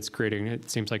queue that's creating, it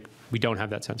seems like we don't have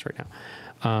that sense right now.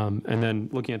 And then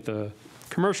looking at the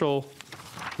commercial,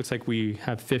 looks like we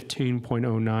have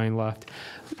 15.09 left.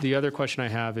 The other question I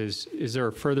have is there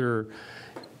a further,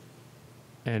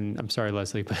 and I'm sorry,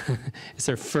 Leslie, but is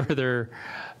there further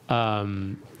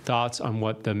thoughts on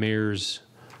what the mayor's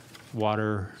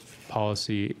water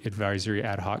policy advisory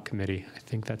ad hoc committee, I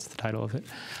think that's the title of it,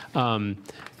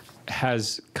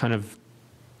 has kind of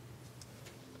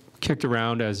kicked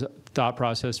around as a thought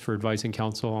process for advising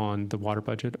council on the water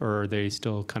budget, or are they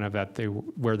still kind of at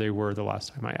where they were the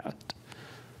last time I asked?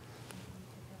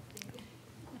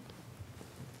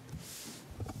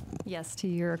 Yes, to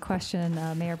your question,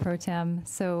 Mayor Pro Tem.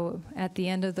 So at the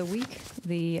end of the week,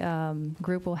 the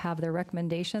group will have their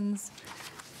recommendations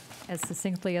as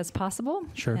succinctly as possible.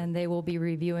 Sure. And they will be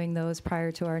reviewing those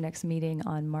prior to our next meeting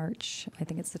on March, I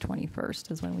think it's the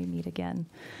 21st is when we meet again.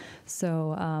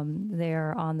 So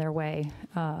they're on their way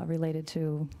related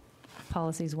to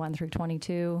policies 1 through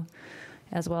 22,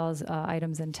 as well as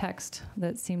items in text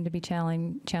that seem to be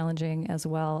challenging, as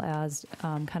well as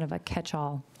kind of a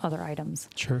catch-all other items.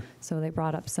 Sure. So they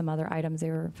brought up some other items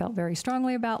they felt very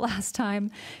strongly about last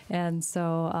time, and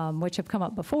so which have come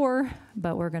up before,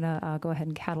 but we're going to go ahead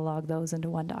and catalog those into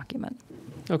one document.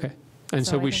 Okay. And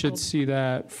so So I we think should we'll- see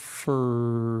that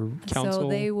for council? So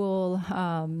they will,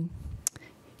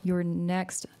 your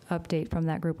next update from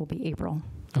that group will be April.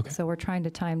 Okay. So we're trying to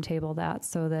timetable that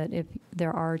so that if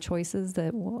there are choices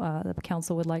that the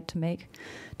council would like to make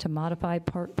to modify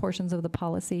portions of the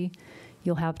policy,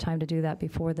 you'll have time to do that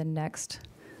before the next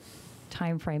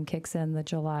time frame kicks in, the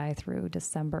July through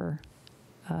December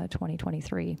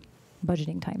 2023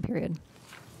 budgeting time period.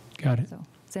 Got it. So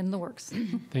it's in the works.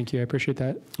 Thank you. I appreciate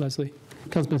that, Leslie.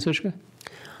 Councilman Sushka?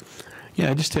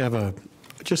 Yeah, I just have a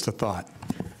thought.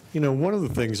 You know, one of the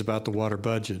things about the water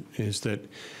budget is that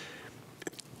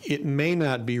it may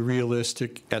not be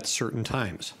realistic at certain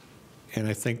times. And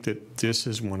I think that this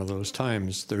is one of those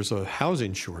times. There's a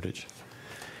housing shortage.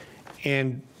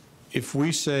 And if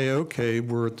we say, okay,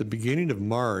 we're at the beginning of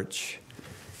March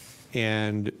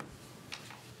and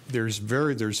there's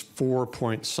 4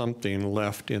 point something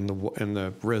left in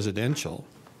the residential,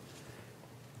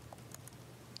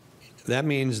 that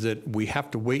means that we have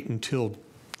to wait until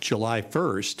July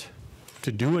 1st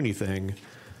to do anything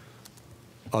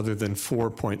other than 4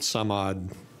 point some odd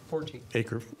 14.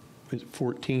 acre. Is it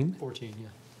 14? 14, yeah.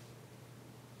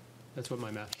 That's what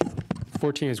my math.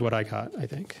 14 is what I got, I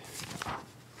think.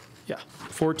 Yeah,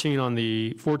 14 on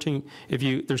the 14.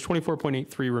 There's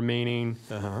 24.83 remaining,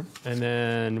 Uh-huh. and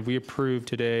then we approved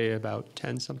today about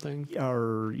 10 something.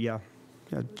 Or, yeah,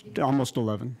 almost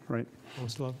 11, right?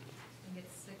 Almost 11. I think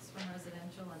it's 6 from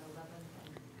residential and 11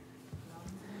 from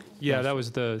Yeah, that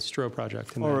was the Stro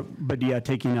project. And Or, then, but yeah,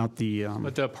 taking out the,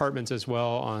 but the apartments as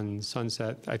well on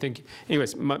Sunset. I think.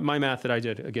 Anyways, my math that I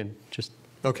did again, just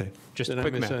Okay. Just Then I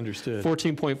quick math. misunderstood.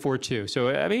 14.42. So,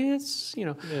 I mean, it's,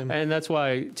 Yeah. and that's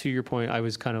why, to your point, I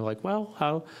was kind of like, well,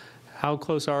 how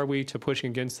close are we to pushing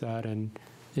against that? And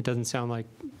it doesn't sound like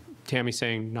Tammy's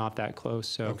saying not that close.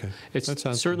 So Okay. it's That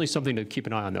sounds certainly something to keep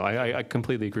an eye on, though. I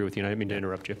completely agree with you, and I didn't mean to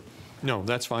interrupt you. No,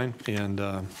 that's fine. And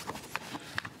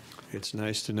it's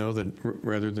nice to know that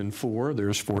rather than 4,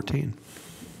 there's 14.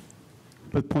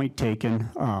 but point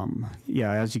taken,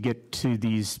 yeah, as you get to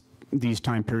these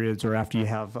time periods, or after you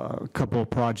have a couple of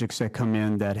projects that come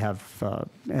in that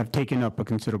have taken up a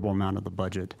considerable amount of the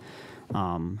budget,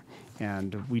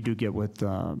 and we do get with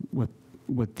the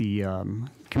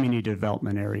community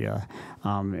development area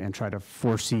and try to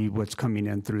foresee what's coming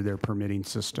in through their permitting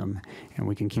system, and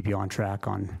we can keep you on track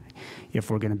on if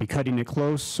we're going to be cutting it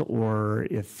close or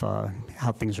if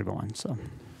how things are going. So,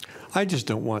 I just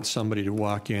don't want somebody to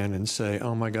walk in and say,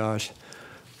 oh my gosh,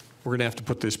 we're going to have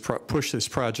to push this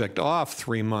project off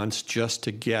 3 months just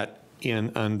to get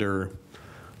in under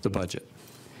the budget.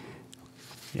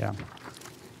 yeah,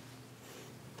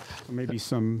 maybe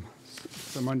some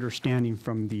understanding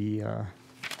from the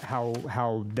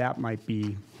how that might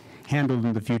be handled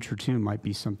in the future too might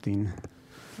be something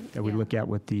that we Yeah. look at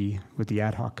with the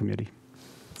ad hoc committee.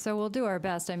 So we'll do our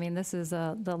best. I mean, this is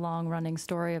the long-running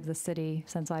story of the city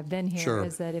since I've been here, Sure.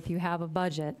 is that if you have a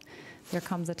budget, there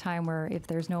comes a time where if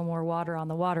there's no more water on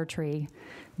the water tree,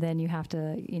 then you have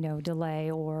to, delay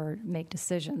or make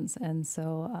decisions. And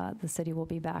so the city will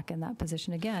be back in that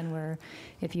position again, where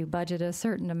if you budget a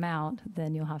certain amount,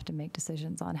 then you'll have to make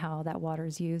decisions on how that water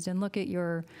is used and look at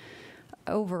your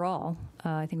overall,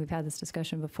 I think we've had this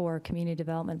discussion before, community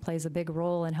development plays a big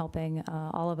role in helping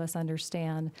all of us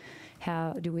understand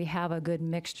how do we have a good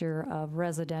mixture of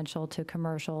residential to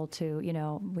commercial to,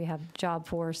 we have job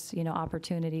force,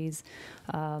 opportunities,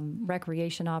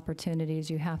 recreation opportunities.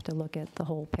 You have to look at the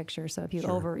whole picture. So if you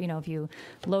if you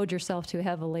load yourself too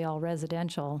heavily all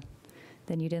residential,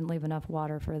 then you didn't leave enough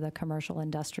water for the commercial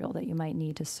industrial that you might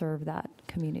need to serve that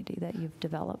community that you've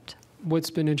developed. What's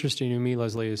been interesting to me,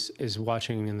 Leslie, is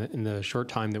watching in the short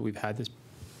time that we've had this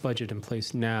budget in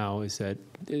place now is that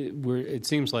it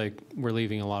seems like we're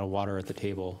leaving a lot of water at the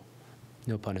table,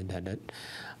 no pun intended,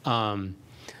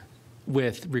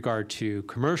 with regard to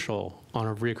commercial on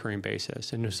a reoccurring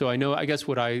basis. And so I guess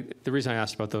the reason I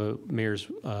asked about the mayor's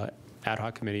ad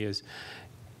hoc committee is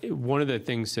one of the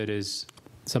things that is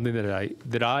something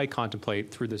that I contemplate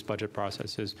through this budget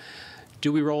process is,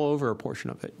 do we roll over a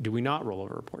portion of it? Do we not roll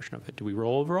over a portion of it? Do we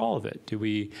roll over all of it? Do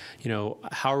we,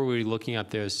 how are we looking at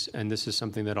this? And this is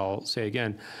something that I'll say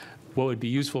again, what would be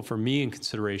useful for me in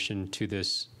consideration to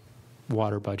this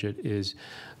water budget is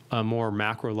a more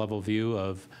macro level view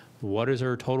of what does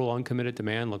our total uncommitted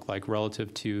demand look like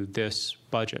relative to this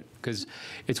budget? Because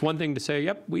it's one thing to say,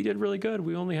 yep, we did really good.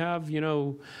 We only have,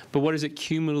 but what is it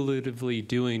cumulatively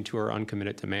doing to our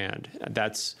uncommitted demand?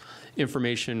 That's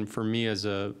information for me as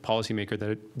a policymaker that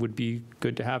it would be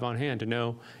good to have on hand to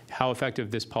know how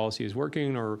effective this policy is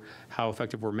working or how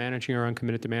effective we're managing our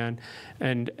uncommitted demand.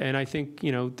 And I think,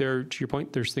 to your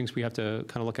point, there's things we have to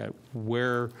kind of look at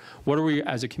what are we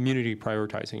as a community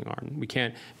prioritizing on? We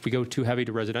can't, if we go too heavy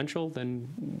to residential, then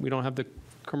we don't have the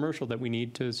commercial that we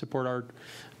need to support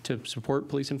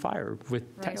police and fire with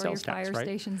sales tax, or your fire right?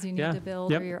 stations you need to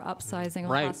build, or your upsizing of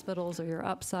hospitals, or your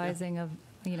upsizing of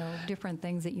different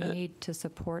things that you need to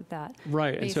support that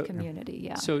base community.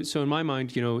 Yeah. So in my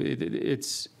mind,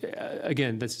 it's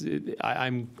again,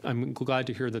 I'm glad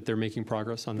to hear that they're making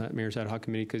progress on that mayor's ad hoc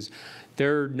committee, because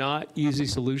they're not easy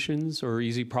solutions or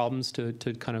easy problems to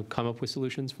kind of come up with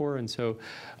solutions for. And so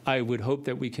I would hope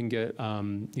that we can get,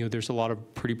 there's a lot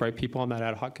of pretty bright people on that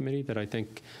ad hoc committee that I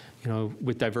think,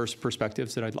 with diverse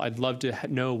perspectives that I'd love to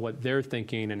know what they're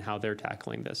thinking and how they're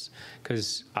tackling this,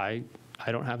 because I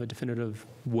don't have a definitive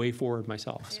way forward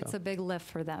myself. So. It's a big lift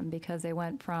for them because they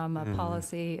went from a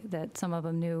policy that some of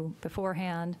them knew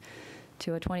beforehand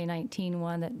to a 2019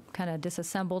 one that kind of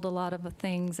disassembled a lot of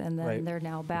things, and then they're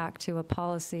now back to a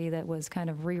policy that was kind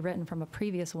of rewritten from a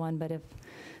previous one. But if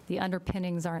the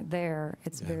underpinnings aren't there,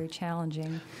 it's very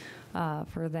challenging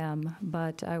for them.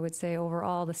 But I would say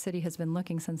overall, the city has been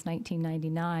looking since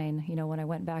 1999. When I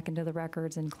went back into the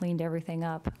records and cleaned everything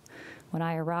up when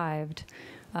I arrived,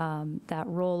 that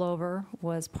rollover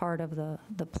was part of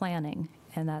the planning,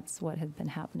 and that's what had been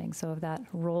happening. So if that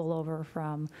rollover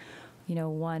from,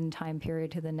 one time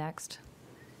period to the next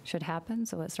should happen,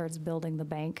 so it starts building the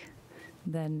bank,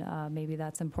 then maybe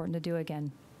that's important to do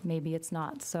again. Maybe it's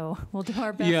not. So we'll do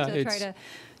our best to try to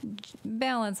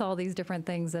balance all these different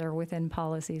things that are within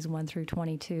policies 1 through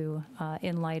 22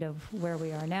 in light of where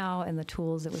we are now and the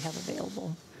tools that we have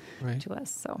available to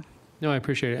us. So. No, I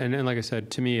appreciate it. And like I said,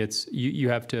 to me, it's you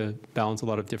have to balance a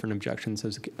lot of different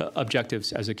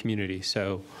objectives as a community.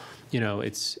 So,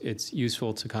 it's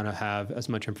useful to kind of have as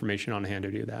much information on hand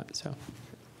to do that. So,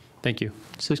 thank you.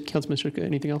 So, Councilman Strick,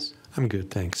 anything else? I'm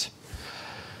good, thanks.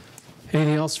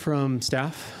 Anything else from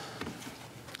staff?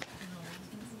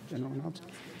 General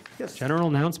announcements? Yes. General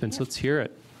announcements. Let's hear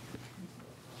it.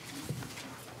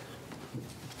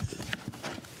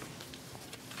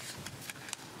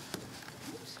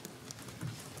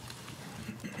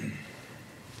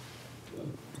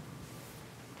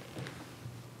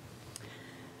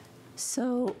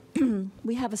 So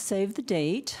we have a save the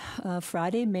date,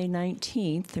 Friday, May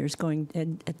 19th. There's going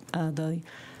at the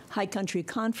High Country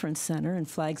Conference Center in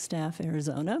Flagstaff,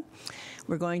 Arizona.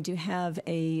 We're going to have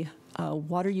a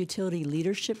water utility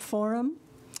leadership forum,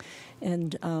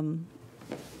 and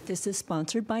this is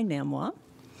sponsored by NAMWA.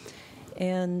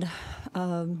 And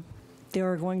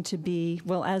there are going to be,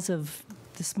 well, as of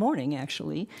this morning,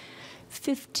 actually,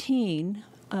 15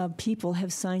 people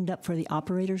have signed up for the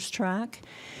operators track.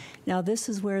 Now, this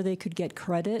is where they could get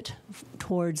credit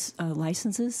towards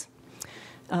licenses.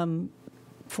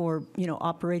 For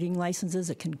operating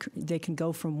licenses, they can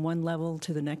go from one level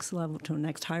to the next level to a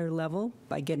next higher level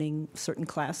by getting certain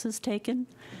classes taken.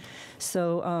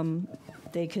 So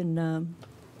they can.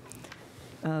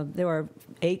 There are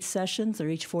 8 sessions. They're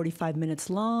each 45 minutes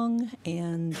long,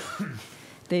 and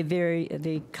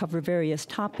they cover various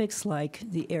topics like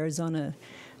the Arizona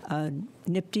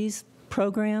NIPTES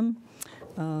program.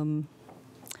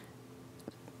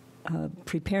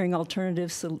 preparing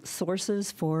alternative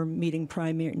sources for meeting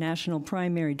national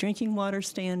primary drinking water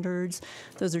standards.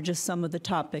 Those are just some of the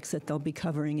topics that they'll be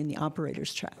covering in the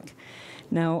operators track.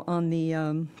 Now, on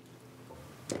the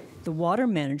water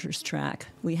managers track,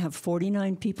 we have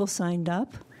 49 people signed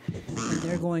up.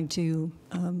 They're going to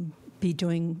be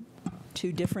doing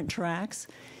 2 different tracks,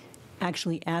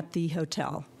 actually at the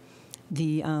hotel.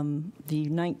 The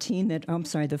 15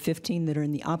 that are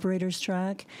in the operators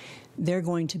track, they're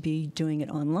going to be doing it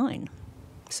online.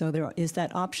 So there is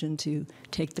that option to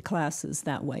take the classes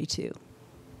that way too.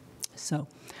 So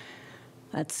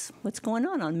that's what's going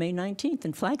on May 19th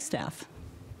in Flagstaff.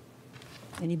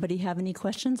 Anybody have any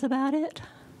questions about it?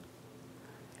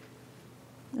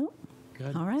 No?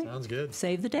 Good. All right. Sounds good.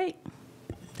 Save the date.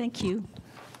 Thank you.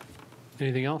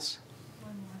 Anything else?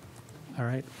 All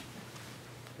right.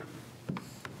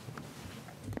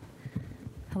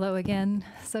 Hello again,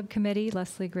 Subcommittee,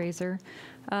 Leslie Grazer.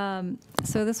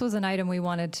 So this was an item we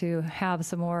wanted to have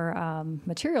some more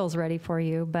materials ready for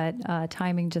you, but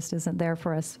timing just isn't there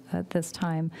for us at this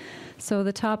time. So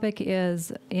the topic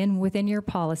is within your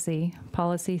policy,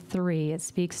 Policy 3. It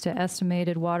speaks to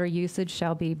estimated water usage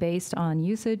shall be based on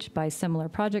usage by similar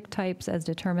project types as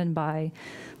determined by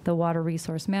the Water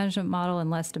Resource Management Model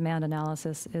unless demand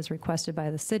analysis is requested by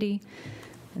the city.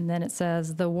 And then it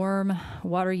says, the WORM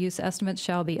water use estimates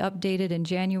shall be updated in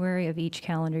January of each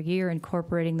calendar year,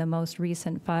 incorporating the most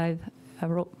recent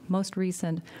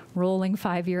rolling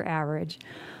 5-year average.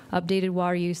 Updated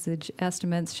water usage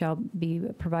estimates shall be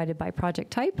provided by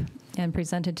project type and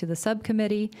presented to the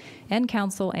subcommittee and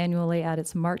council annually at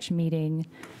its March meeting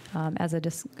as a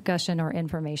discussion or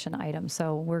information item.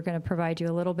 So we're going to provide you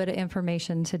a little bit of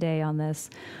information today on this.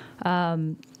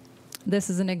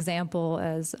 This is an example,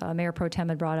 as Mayor Pro Tem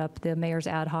had brought up, the mayor's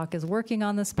ad hoc is working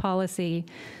on this policy.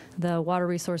 The water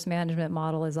resource management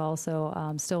model is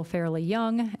also still fairly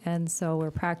young, and so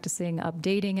we're practicing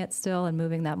updating it still and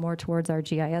moving that more towards our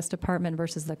GIS department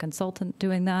versus the consultant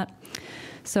doing that.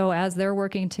 So as they're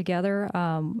working together,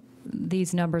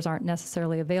 these numbers aren't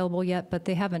necessarily available yet, but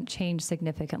they haven't changed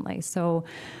significantly. So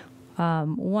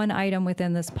one item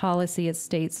within this policy, it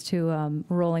states to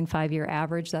rolling 5-year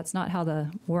average. That's not how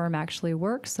the WORM actually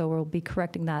works, so we'll be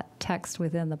correcting that text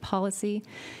within the policy.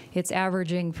 It's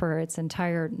averaging for its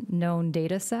entire known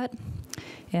data set.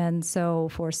 And so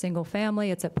for single family,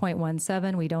 it's at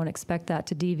 0.17. We don't expect that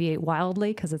to deviate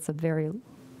wildly because it's a very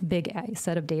big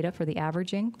set of data for the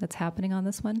averaging that's happening on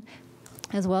this one.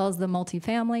 As well as the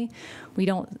multifamily, we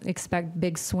don't expect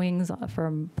big swings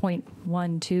from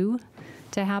 0.12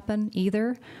 to happen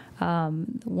either.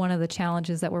 One of the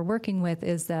challenges that we're working with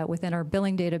is that within our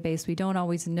billing database, we don't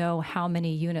always know how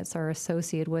many units are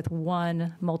associated with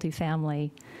one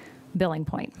multifamily billing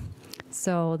point.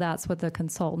 So that's what the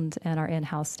consultant and our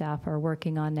in-house staff are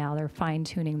working on now. They're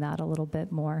fine-tuning that a little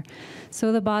bit more.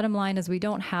 So the bottom line is we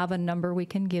don't have a number we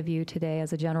can give you today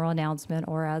as a general announcement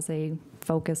or as a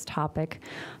focused topic,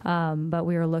 but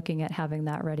we are looking at having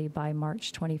that ready by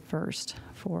March 21st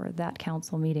for that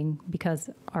council meeting because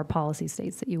our policy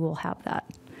states that you will have that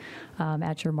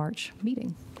at your March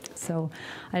meeting. So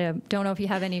I don't know if you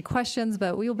have any questions,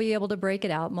 but we'll be able to break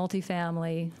it out,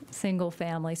 multifamily, single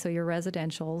family, so your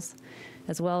residentials,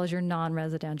 as well as your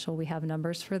non-residential. We have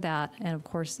numbers for that. And of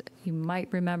course, you might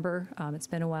remember, it's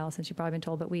been a while since you've probably been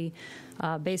told, but we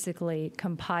basically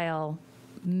compile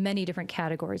many different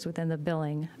categories within the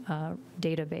billing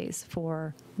database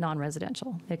for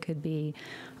non-residential. It could be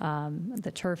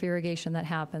the turf irrigation that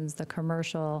happens, the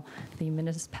commercial, the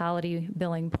municipality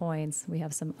billing points. We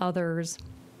have some others,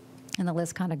 and the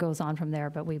list kind of goes on from there,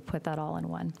 but we put that all in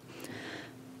one.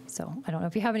 So I don't know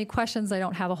if you have any questions. I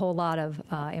don't have a whole lot of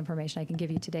information I can give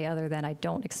you today other than I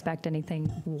don't expect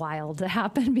anything wild to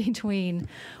happen between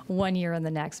one year and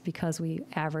the next because we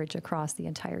average across the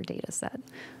entire data set.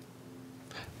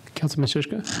 Councilman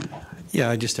Shishka? Yeah,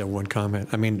 I just have one comment.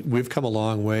 I mean, we've come a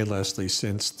long way, Leslie,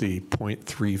 since the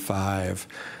 0.35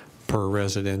 per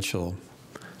residential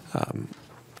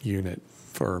unit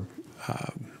for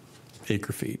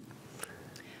acre feet.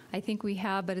 I think we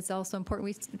have, but it's also important.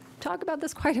 We talk about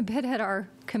this quite a bit at our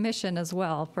commission as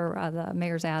well for the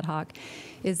mayor's ad hoc,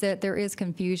 is that there is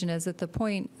confusion, is that the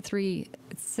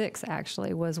 0.36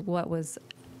 actually was what was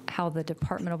how the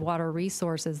Department of Water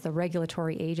Resources, the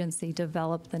regulatory agency,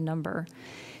 developed the number.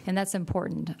 And that's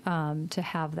important to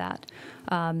have that.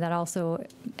 That also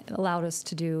allowed us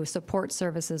to do support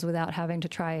services without having to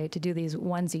try to do these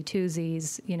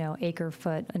onesie-twosies, you know, an acre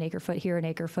foot here, an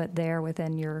acre foot there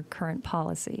within your current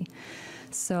policy.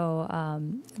 So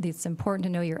it's important to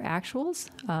know your actuals.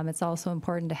 It's also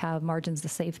important to have margins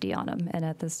of safety on them. And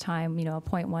at this time, you know, a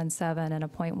 0.17 and a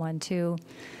 0.12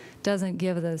 doesn't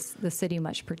give the city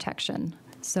much protection.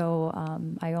 So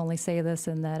I only say this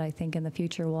in that I think in the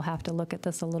future we'll have to look at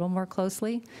this a little more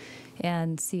closely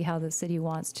and see how the city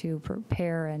wants to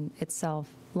prepare itself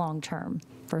long-term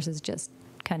versus just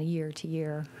kind of year to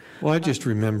year. Well, I just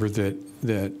remember that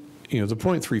the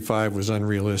 0.35 was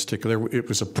unrealistic. It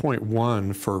was a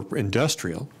 0.1 for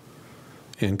industrial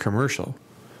and commercial,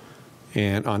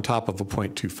 and on top of a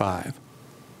 0.25.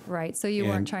 Right, so you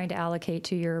weren't And- trying to allocate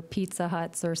to your Pizza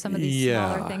Huts or some of these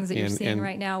smaller things that you're seeing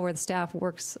right now where the staff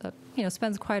works,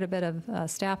 spends quite a bit of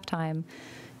staff time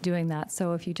doing that.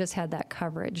 So if you just had that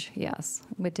coverage, yes,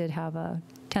 it did have a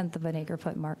 1/10 of an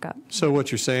acre-foot markup. So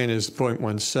what you're saying is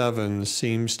 0.17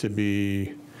 seems to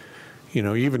be,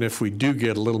 even if we do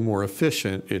get a little more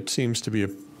efficient, it seems to be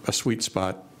a sweet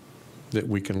spot that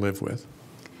we can live with.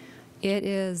 It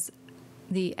is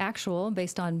the actual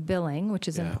based on billing, which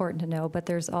is Yeah. important to know, but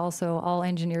there's also, all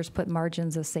engineers put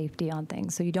margins of safety on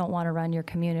things. So you don't want to run your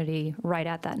community right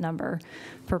at that number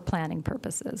for planning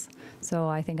purposes. So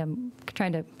I think I'm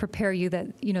trying to prepare you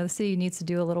that, the city needs to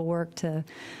do a little work to,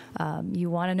 you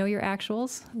want to know your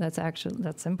actuals.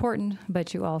 That's important,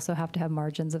 but you also have to have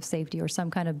margins of safety or some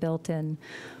kind of built-in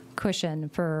cushion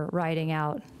for riding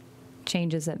out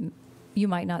changes that you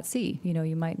might not see,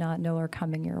 you might not know are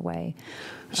coming your way.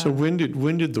 So when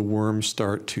did the worm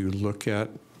start to look at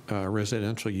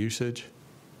residential usage?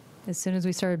 As soon as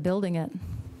we started building it,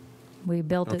 we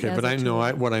built it Okay, as but a I know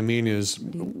tool. what I mean is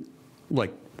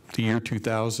like the year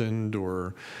 2000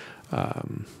 or,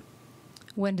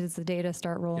 When does the data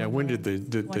start rolling? yeah, when in? did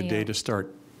the 20 data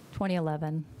start?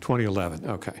 2011. 2011,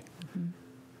 okay.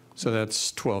 So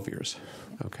that's 12 years,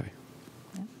 okay.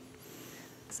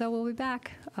 So we'll be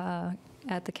back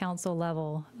at the council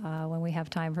level when we have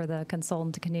time for the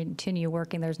consultant to continue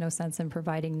working. There's no sense in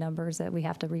providing numbers that we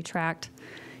have to retract,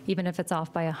 even if it's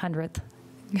off by 100th.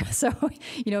 So,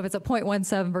 if it's a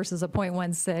 0.17 versus a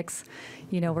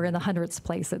 0.16, we're in the hundredths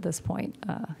place at this point,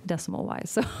 decimal-wise.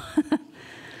 So,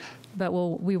 but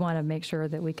we want to make sure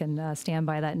that we can stand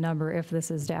by that number if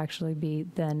this is to actually be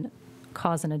then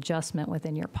cause an adjustment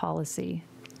within your policy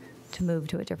to move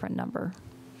to a different number.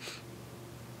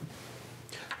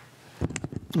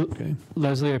 Okay.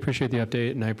 Leslie, I appreciate the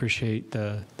update, and I appreciate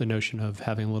the notion of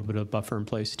having a little bit of buffer in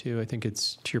place too. I think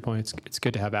it's, to your point, it's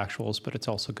good to have actuals, but it's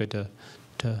also good to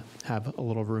have a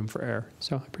little room for error.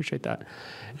 So I appreciate that.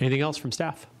 Anything else from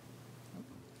staff?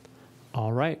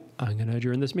 All right, I'm going to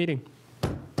adjourn this meeting.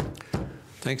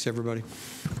 Thanks, everybody.